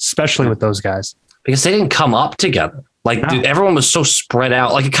day, dude. Especially with those guys because they didn't come up together. Dude, everyone was so spread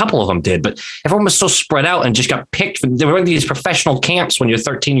out. Like a couple of them did, but everyone was so spread out and just got picked. They were in these professional camps when you're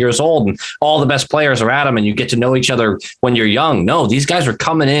 13 years old and all the best players are at them and you get to know each other when you're young. No, these guys were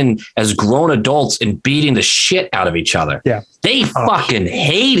coming in as grown adults and beating the shit out of each other. Yeah. They fucking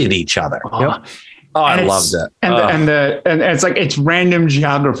hated each other. Yep. Oh, I loved it. And it's like, it's random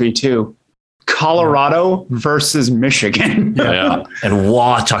geography too. Colorado versus Michigan. Yeah. And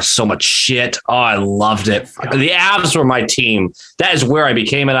Waugh talked so much shit. Oh, I loved it. The Avs were my team. That is where I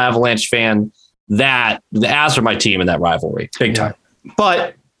became an Avalanche fan. The Avs were my team in that rivalry. Big time.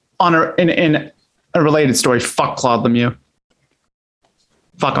 But in a related story, fuck Claude Lemieux.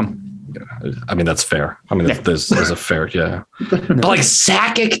 Fuck him. I mean, that's fair. I mean, there's a fair, yeah. But like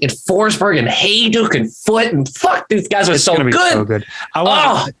Sakic and Forsberg and Hayduk and Foote and fuck, these guys are so good. So good.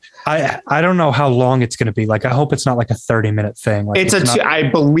 I don't know how long it's going to be. Like, I hope it's not like a 30-minute thing. Like, I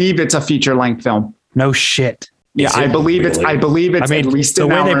believe it's a feature length film. No shit. Yeah, I believe it's at least the an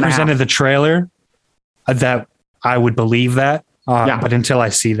way hour they and a presented half. the trailer, that I would believe that. But until I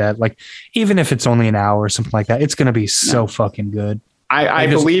see that, like, even if it's only an hour or something like that, it's going to be so fucking good. I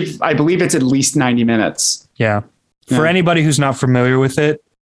believe it's at least 90 minutes. Yeah. For anybody who's not familiar with it,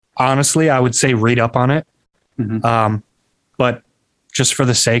 honestly, I would say read up on it. Mm-hmm. But just for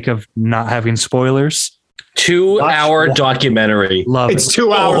the sake of not having spoilers, 2-hour documentary. Love it's it.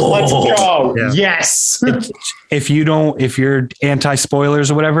 2 hours. Let's go. Yeah. Yes. If you're anti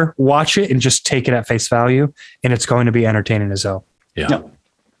spoilers or whatever, watch it and just take it at face value, and it's going to be entertaining as hell. Yeah. Yep.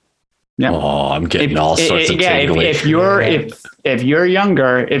 Yep. Oh, I'm getting all sorts of tingly. If you're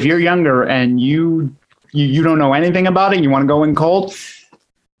younger and you don't know anything about it, and you want to go in cold,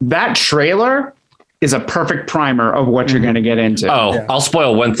 that trailer is a perfect primer of what you're going to get into. Oh, yeah. I'll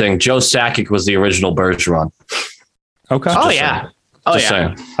spoil one thing. Joe Sakic was the original Bergeron. Okay. Oh yeah. Just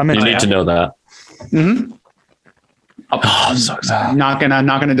saying. You need to know that. Mm-hmm. Oh, I'm so excited. Not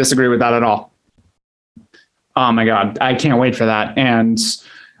gonna disagree with that at all. Oh my God, I can't wait for that. And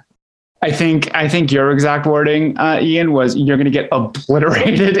I think your exact wording, Ian, was you're going to get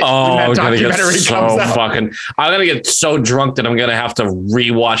obliterated. Oh, when that documentary comes out. I'm going to get so drunk that I'm going to have to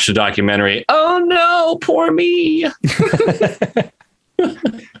rewatch the documentary. Oh no, poor me.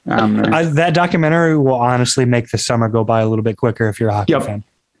 That documentary will honestly make the summer go by a little bit quicker if you're a hockey fan.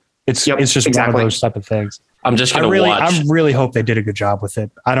 It's just one of those type of things. I'm just going to watch. I really hope they did a good job with it.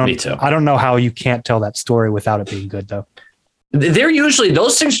 Me too. I don't know how you can't tell that story without it being good though. They're usually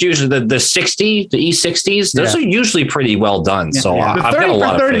those things. Usually the E60s. Those are usually pretty well done. So I've got a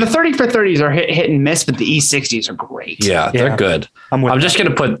lot of faith. The 30 for 30s are hit and miss, but the E60s are great. Yeah, they're good. I'm just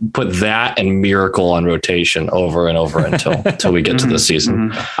going to put that and Miracle on rotation over and over until we get to the season.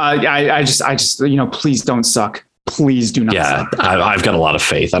 Mm-hmm. I just please don't suck. Please do not. Yeah, suck. I've got a lot of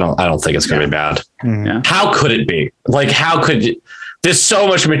faith. I don't think it's going to be bad. Mm-hmm. Yeah. How could it be? Like, how could you? There's so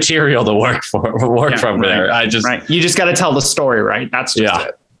much material to work from there. You just got to tell the story, right? That's just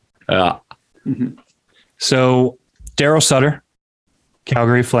it. Yeah. Mm-hmm. So Daryl Sutter,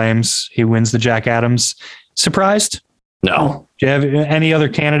 Calgary Flames. He wins the Jack Adams. Surprised? No. Do you have any other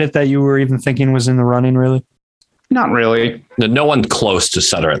candidate that you were even thinking was in the running? Really? Not really. No one close to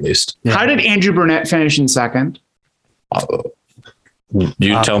Sutter, at least. Yeah. How did Andrew Burnett finish in second?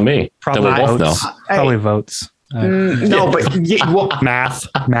 You tell me. Probably then we both know. Probably votes. But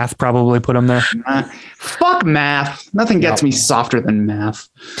math probably put him there. Fuck math. Nothing gets me softer than math.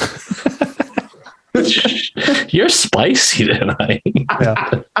 You're spicy tonight.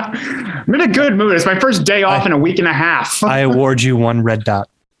 Yeah. I'm in a good mood. It's my first day off in a week and a half. I award you 1 red dot.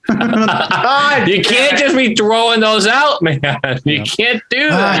 You can't just be throwing those out, man. You can't do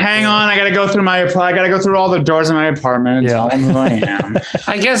that. Hang on, I gotta go through all the doors of my apartment and tell them who I am.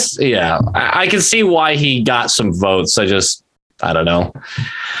 I guess, I can see why he got some votes. I don't know.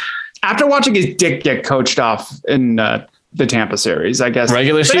 After watching his dick get coached off in the Tampa series, I guess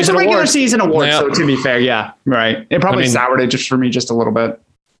regular season it's a regular season award. Yeah. So to be fair, right. It probably soured it just for me just a little bit.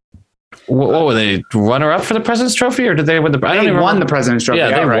 What were they, runner up for the President's Trophy, or did they win the? They won the President's Trophy.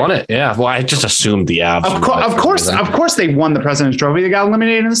 Yeah, they won it. Yeah. Well, I just assumed the Avs. Of course, they won the President's Trophy. They got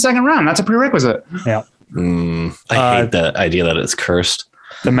eliminated in the second round. That's a prerequisite. Yeah. I hate the idea that it's cursed.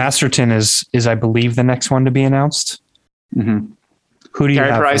 The Masterton is I believe the next one to be announced. Mm-hmm. Who do you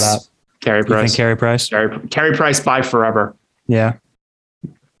have for that? Carey Price. Carey Price. Carey Price by forever. Yeah.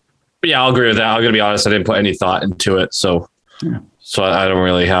 Yeah, I'll agree with that. I'm gonna be honest. I didn't put any thought into it, so I don't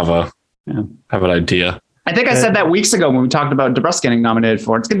really have an idea. I think I said that weeks ago when we talked about DeBrusk getting nominated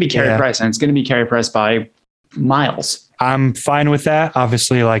for it. It's going to be Carey Price, and it's going to be Carey Price by miles. I'm fine with that.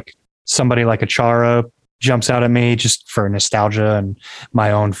 Obviously, like somebody like Achara jumps out at me just for nostalgia and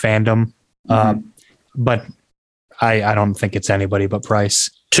my own fandom. But I don't think it's anybody but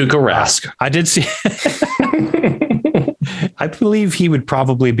Price. Tuukka Rask. I did see. I believe he would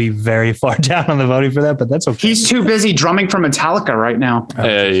probably be very far down on the voting for that, but that's okay. He's too busy drumming for Metallica right now.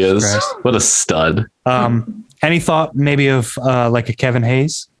 Yeah, he is. Christ. What a stud. Any thought maybe of like a Kevin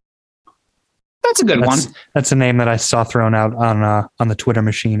Hayes? That's a good one. That's a name that I saw thrown out on the Twitter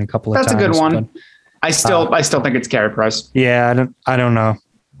machine a couple of times. That's a good one. But, I still think it's Carey Price. Yeah, I don't know.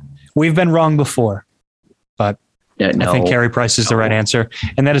 We've been wrong before, but I think Carey Price is the right answer,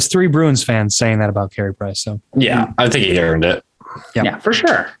 and that is 3 Bruins fans saying that about Carey Price. So yeah, I think he earned it. Yep. Yeah, for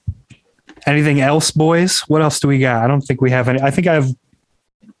sure. Anything else, boys? What else do we got? I don't think we have any. I think I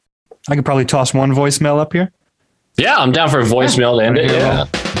could probably toss one voicemail up here. Yeah, I'm down for a voicemail to end it. Yeah.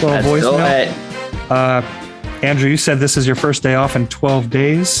 Little voicemail. Andrew, you said this is your first day off in 12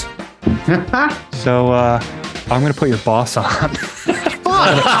 days. So I'm going to put your boss on.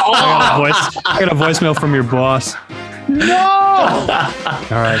 I got a voicemail from your boss. No!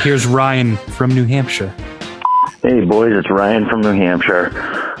 All right, here's Ryan from New Hampshire. Hey, boys, it's Ryan from New Hampshire.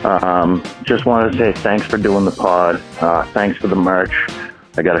 Just wanted to say thanks for doing the pod. Thanks for the merch.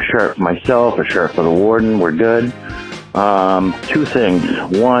 I got a shirt for myself, a shirt for the warden. We're good. 2 things.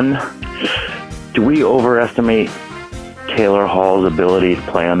 One, do we overestimate Taylor Hall's ability to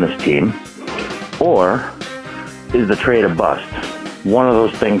play on this team? Or is the trade a bust? One of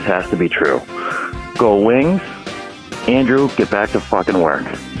those things has to be true. Go Wings. Andrew, get back to fucking work.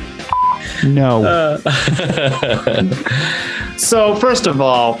 No. So first of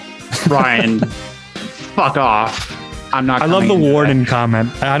all, Ryan, fuck off. I'm not. I love the warden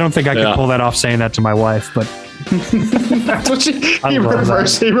comment. I don't think I could pull that off saying that to my wife, but that's what he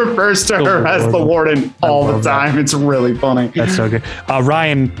refers to her as the warden all the time. It's really funny. That's so good.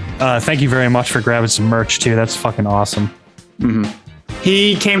 Ryan, thank you very much for grabbing some merch too. That's fucking awesome. Mm-hmm.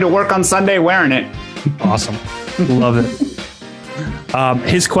 He came to work on Sunday wearing it. Awesome. Love it.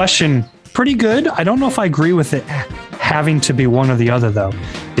 His question, pretty good. I don't know if I agree with it having to be one or the other though.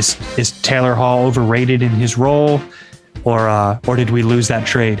 Is Taylor Hall overrated in his role? Or did we lose that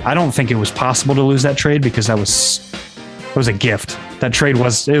trade? I don't think it was possible to lose that trade because it was a gift.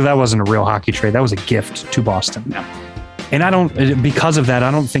 That wasn't a real hockey trade. That was a gift to Boston. No. And because of that,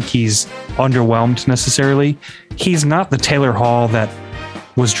 I don't think he's underwhelmed necessarily. He's not the Taylor Hall that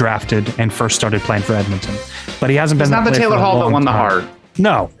was drafted and first started playing for Edmonton, but he hasn't been. He's not the Taylor Hall that won the Hart.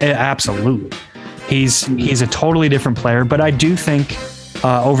 No, absolutely. He's a totally different player, but I do think.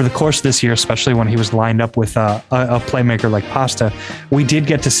 Over the course of this year, especially when he was lined up with a playmaker like Pasta, we did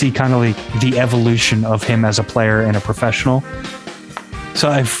get to see kind of like the evolution of him as a player and a professional.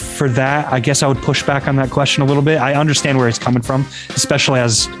 So for that, I guess I would push back on that question a little bit. I understand where he's coming from, especially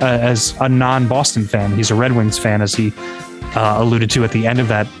as a non-Boston fan. He's a Red Wings fan, as he alluded to at the end of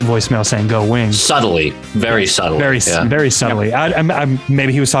that voicemail, saying "Go Wings." Subtly, very subtly, very subtly. Yep.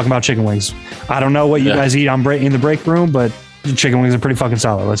 Maybe he was talking about chicken wings. I don't know what you guys eat in the break room, but chicken wings are pretty fucking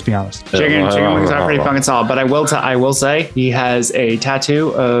solid. Let's be honest. Chicken wings are pretty fucking solid. But I will say he has a tattoo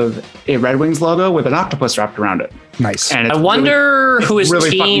of a Red Wings logo with an octopus wrapped around it. Nice. And I wonder who his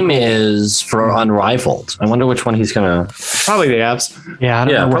team is for Unrivaled. I wonder which one he's gonna. Probably the Avs. Yeah, I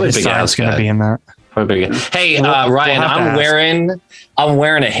don't know probably what his style's gonna be in that. Hey, Ryan, I'm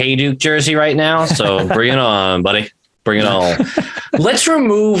wearing a Hayduk jersey right now, so bring it on, buddy. Bring it on. Let's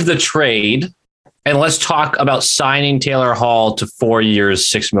remove the trade. And let's talk about signing Taylor Hall to 4 years,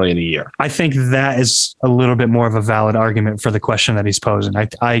 $6 million a year. I think that is a little bit more of a valid argument for the question that he's posing.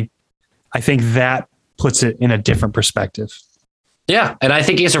 I think that puts it in a different perspective. Yeah, and I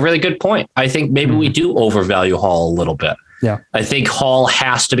think he has a really good point. I think maybe we do overvalue Hall a little bit. Yeah, I think Hall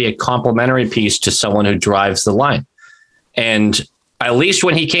has to be a complementary piece to someone who drives the line. And at least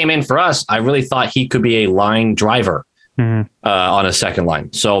when he came in for us, I really thought he could be a line driver. On a second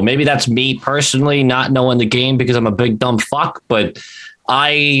line. So maybe that's me personally not knowing the game because I'm a big dumb fuck, but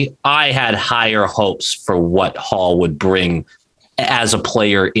I had higher hopes for what Hall would bring as a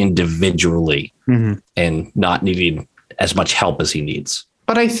player individually and not needing as much help as he needs.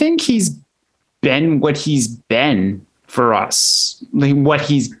 But I think he's been what he's been for us. Like what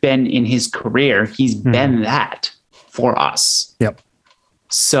he's been in his career. He's been that for us. Yep.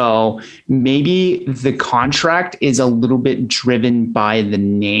 So maybe the contract is a little bit driven by the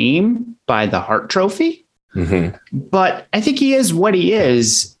name, by the Hart Trophy. But I think he is what he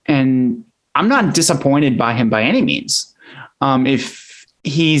is. And I'm not disappointed by him by any means. If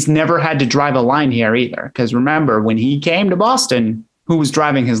he's never had to drive a line here either. Because remember, when he came to Boston, who was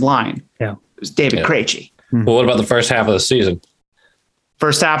driving his line? Yeah. It was David Krejci. Well, what about the first half of the season?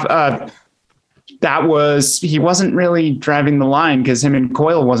 First half, he wasn't really driving the line because him and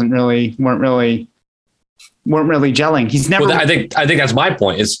Coyle weren't really gelling. He's never. Well, I think that's my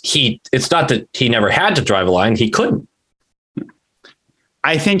point. It's not that he never had to drive a line; he couldn't.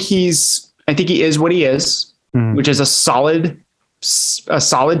 I think he is what he is, which is a solid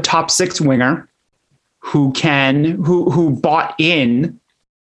top 6 winger who bought in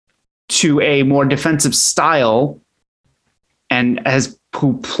to a more defensive style and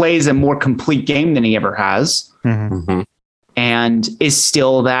who plays a more complete game than he ever has, and is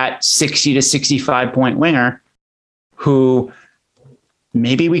still that 60 to 65 point winger who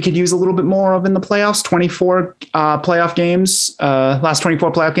maybe we could use a little bit more of in the playoffs. 24 playoff games, last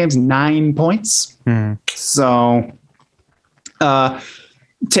 24 playoff games, 9 points. So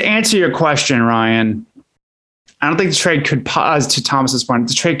to answer your question, Ryan, I don't think the trade could, to Thomas's point,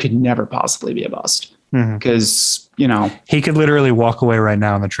 the trade could never possibly be a bust because, he could literally walk away right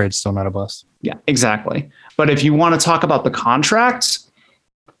now and the trade's still not a bust. Yeah, exactly. But if you want to talk about the contract,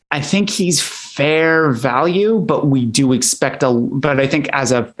 I think he's fair value, but we do expect but I think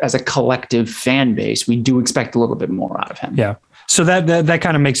as a collective fan base, we do expect a little bit more out of him. Yeah. So that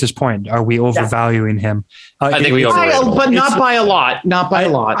kind of makes his point. Are we overvaluing him? I think we overrate him. But not by a lot. Not by a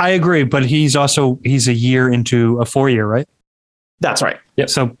lot. I agree, but he's a year into a 4-year, right? That's right. Yep.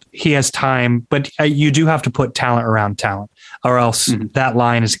 So he has time, but you do have to put talent around talent, or else that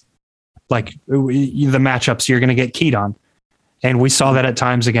line is like the matchups you're going to get keyed on. And we saw that at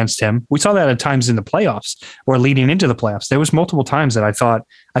times against him. We saw that at times in the playoffs or leading into the playoffs. There was multiple times that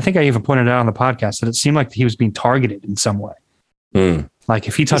I think I even pointed out on the podcast that it seemed like he was being targeted in some way. Like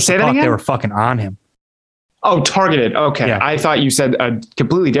if he touched the puck, they were fucking on him. Oh, targeted. Okay. Yeah. I thought you said a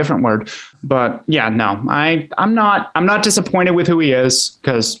completely different word, but yeah, no, I'm not disappointed with who he is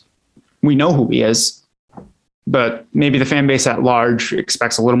because we know who he is, but maybe the fan base at large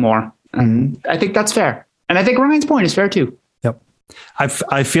expects a little more. And I think that's fair. And I think Ryan's point is fair too. Yep.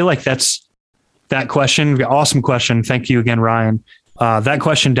 I feel like that question, awesome question. Thank you again, Ryan. That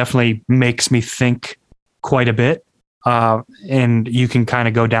question definitely makes me think quite a bit. And you can kind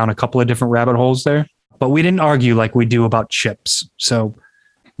of go down a couple of different rabbit holes there, but we didn't argue like we do about chips. So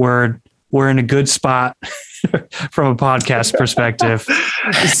we're in a good spot from a podcast perspective.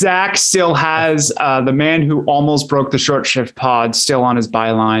 Zach still has the man who almost broke the short shift pod still on his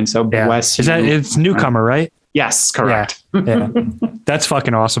byline. So bless you. It's newcomer, right? Yes, correct. Yeah. That's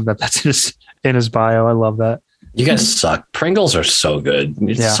fucking awesome that's in his bio. I love that. You guys suck. Pringles are so good.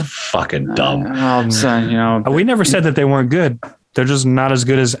 It's so fucking dumb. We never said that they weren't good. They're just not as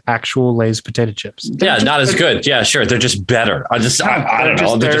good as actual Lay's potato chips. Not as good. Yeah, sure. They're just better. I don't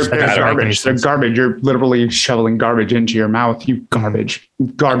know. They're just better. Garbage. They're garbage. You're literally shoveling garbage into your mouth. You garbage,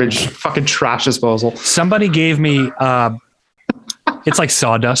 fucking trash disposal. Somebody gave me, it's like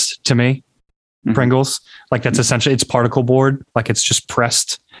sawdust to me. Pringles. Like that's essentially, it's particle board. Like it's just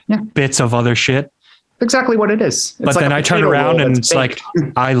pressed bits of other shit. Exactly what it is. But then I turn around and it's baked.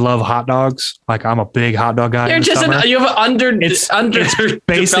 Like, I love hot dogs. Like I'm a big hot dog guy. You have it's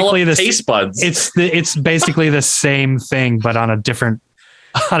basically the taste buds. It's basically the same thing, but on a different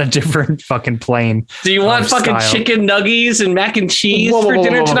fucking plane. Do you want fucking chicken nuggies and mac and cheese for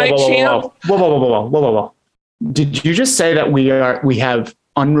dinner tonight, champ? Whoa. Did you just say that we have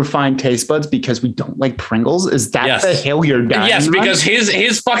unrefined taste buds because we don't like Pringles? Is that the hill you're dying? Yes, because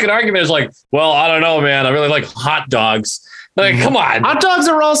his fucking argument is like, well, I don't know, man. I really like hot dogs. Like, come on. Hot dogs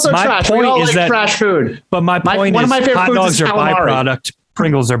are also trash. We all like trash food. But my point is hot dogs are byproduct.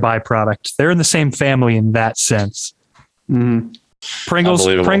 Pringles are byproduct. They're in the same family in that sense.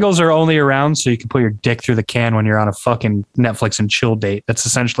 Pringles are only around so you can put your dick through the can when you're on a fucking Netflix and chill date. That's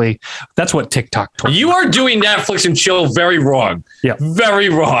what TikTok told you are doing Netflix and chill very wrong. Yeah. Very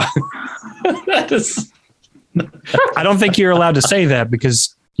wrong. I don't think you're allowed to say that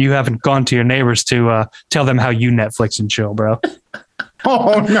because you haven't gone to your neighbors to tell them how you Netflix and chill, bro.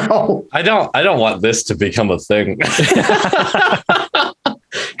 Oh no. I don't want this to become a thing.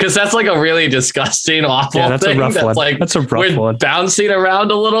 Because that's like a really disgusting, awful thing. That's a rough one. Bouncing around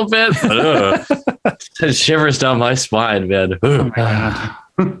a little bit. It shivers down my spine, man. You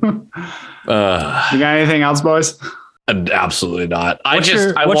got anything else, boys? Absolutely not. What's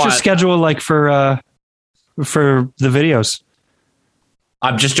your schedule like for the videos?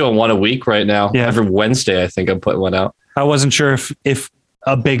 I'm just doing one a week right now. Yeah. Every Wednesday, I think I'm putting one out. I wasn't sure if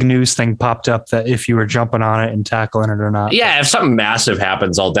a big news thing popped up that if you were jumping on it and tackling it or not. Yeah, if something massive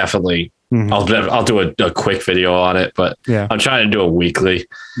happens, I'll definitely I'll do a quick video on it. But I'm trying to do a weekly.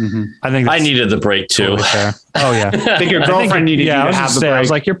 I think I needed the break too. Totally oh yeah, I think your girlfriend needed you to have the break. I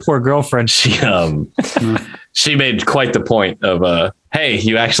was like, your poor girlfriend. She made quite the point of hey,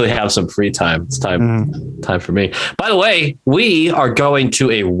 you actually have some free time. It's time for me. By the way, we are going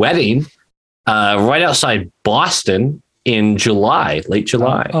to a wedding right outside Boston in July, late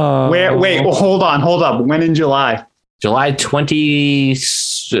July. Hold on. When in July? July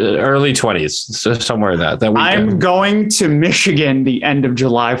 20s, early 20s, so somewhere in that weekend. I'm going to Michigan the end of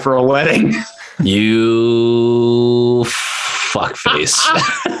July for a wedding. You fuck face.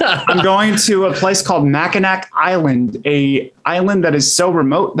 I'm going to a place called Mackinac Island, a island that is so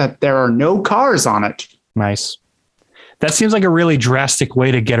remote that there are no cars on it. Nice. That seems like a really drastic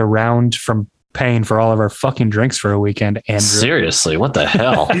way to get around from paying for all of our fucking drinks for a weekend, Andrew. Seriously, what the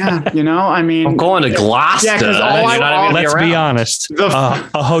hell? Yeah, you know, I mean, I'm going to Gloucester. Yeah, 'cause Let's be honest.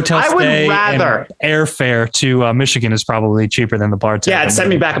 A hotel I would stay rather- and airfare to Michigan is probably cheaper than the bartender. yeah, it sent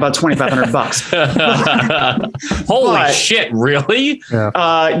me back about $2,500. Holy But- shit, really?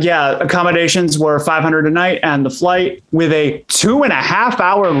 Yeah, accommodations were $500 a night, and the flight with a 2.5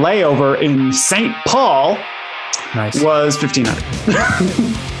 hour layover in St. Paul Nice. was $1,500.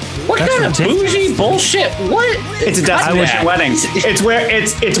 What That's kind of ridiculous. bougie bullshit? What? It's a destination wedding. It's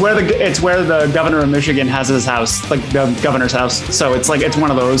where the governor of Michigan has his house, like the governor's house. So it's like it's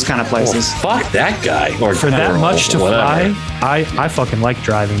one of those kind of places. Fuck that guy. Or For that girl, much to whatever. fly, I fucking like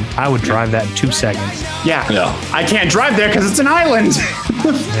driving. I would drive that in 2 seconds. Yeah. Yeah. I can't drive there because it's an island.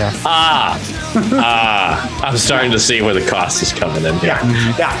 Yeah. I'm starting to see where the cost is coming in here.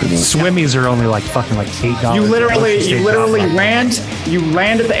 Yeah. Swimmies are only like fucking like $8. You literally Drop.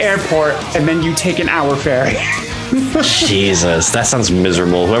 land at the airport and then you take an hour ferry. Jesus, that sounds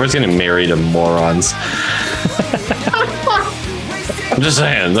miserable. Whoever's getting married to morons. I'm just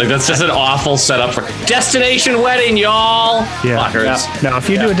saying, like that's just an awful setup for destination wedding, y'all. Yeah. Fuckers. Now, if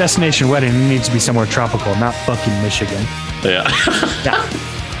you do a destination wedding, it needs to be somewhere tropical, not fucking Michigan. Yeah.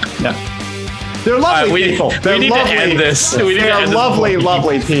 Yeah. They're lovely we people. They're need lovely. to end this. We need to They're end this lovely, before-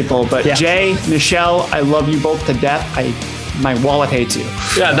 lovely people. But Yeah. Jay, Michelle, I love you both to death. My wallet hates you.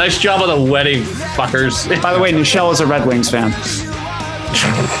 Yeah, nice job on the wedding, fuckers. By the way, Michelle is a Red Wings fan.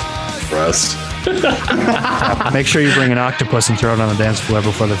 Gross. Make sure you bring an octopus and throw it on the dance floor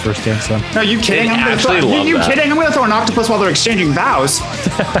before the first dance done. No, you kidding? They I'm gonna actually throw, love you that. kidding? I'm going to throw an octopus while they're exchanging vows.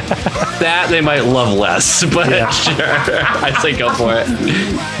 That they might love less, but sure. I say go for it.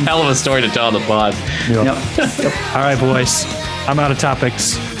 Hell of a story to tell on the pod. Yep. All right, boys. I'm out of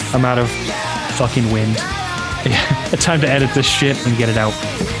topics. I'm out of fucking wind. Time to edit this shit and get it out.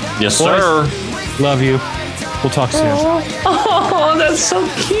 Yes, Boys, sir. love you. We'll talk soon. Oh, that's so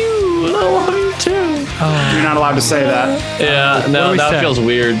cute. I love you too. You're not allowed to say that. Yeah, no, do we that say? feels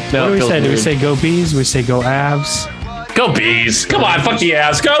weird. What No, do it we feels say? Do we weird. say go bees? We say go abs? Go bees? Come on, fuck the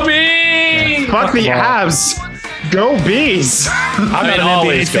ass. Go bees! Fuck the them all. Avs. Go Bees. I'm I not mean, an NBA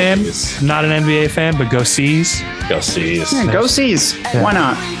always go fan. Bees. Not an NBA fan, but go C's. Go C's. Yeah, go Seas. Why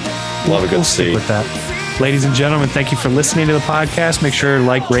not? Love a good We'll stick C. with that. Ladies and gentlemen, thank you for listening to the podcast. Make sure to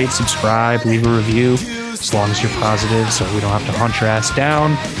like, rate, subscribe, leave a review, as long as you're positive, so we don't have to hunt your ass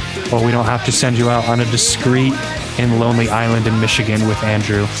down, or we don't have to send you out on a discreet and lonely island in Michigan with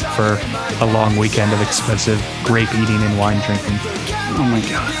Andrew for a long weekend of expensive grape eating and wine drinking. Oh my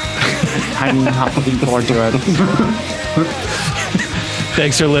God. I'm not looking forward to it.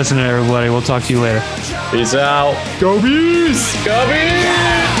 Thanks for listening, everybody. We'll talk to you later. Peace out. Go Bees. Go bees!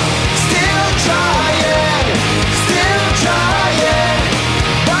 Still trying,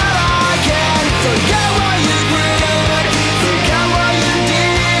 but I can't forget what you did, forget what you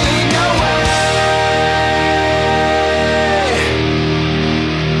did, no way.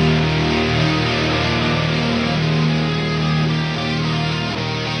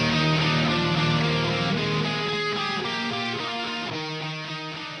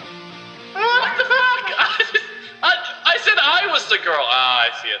 What the fuck? I said I was the girl. Ah, I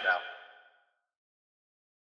see it now.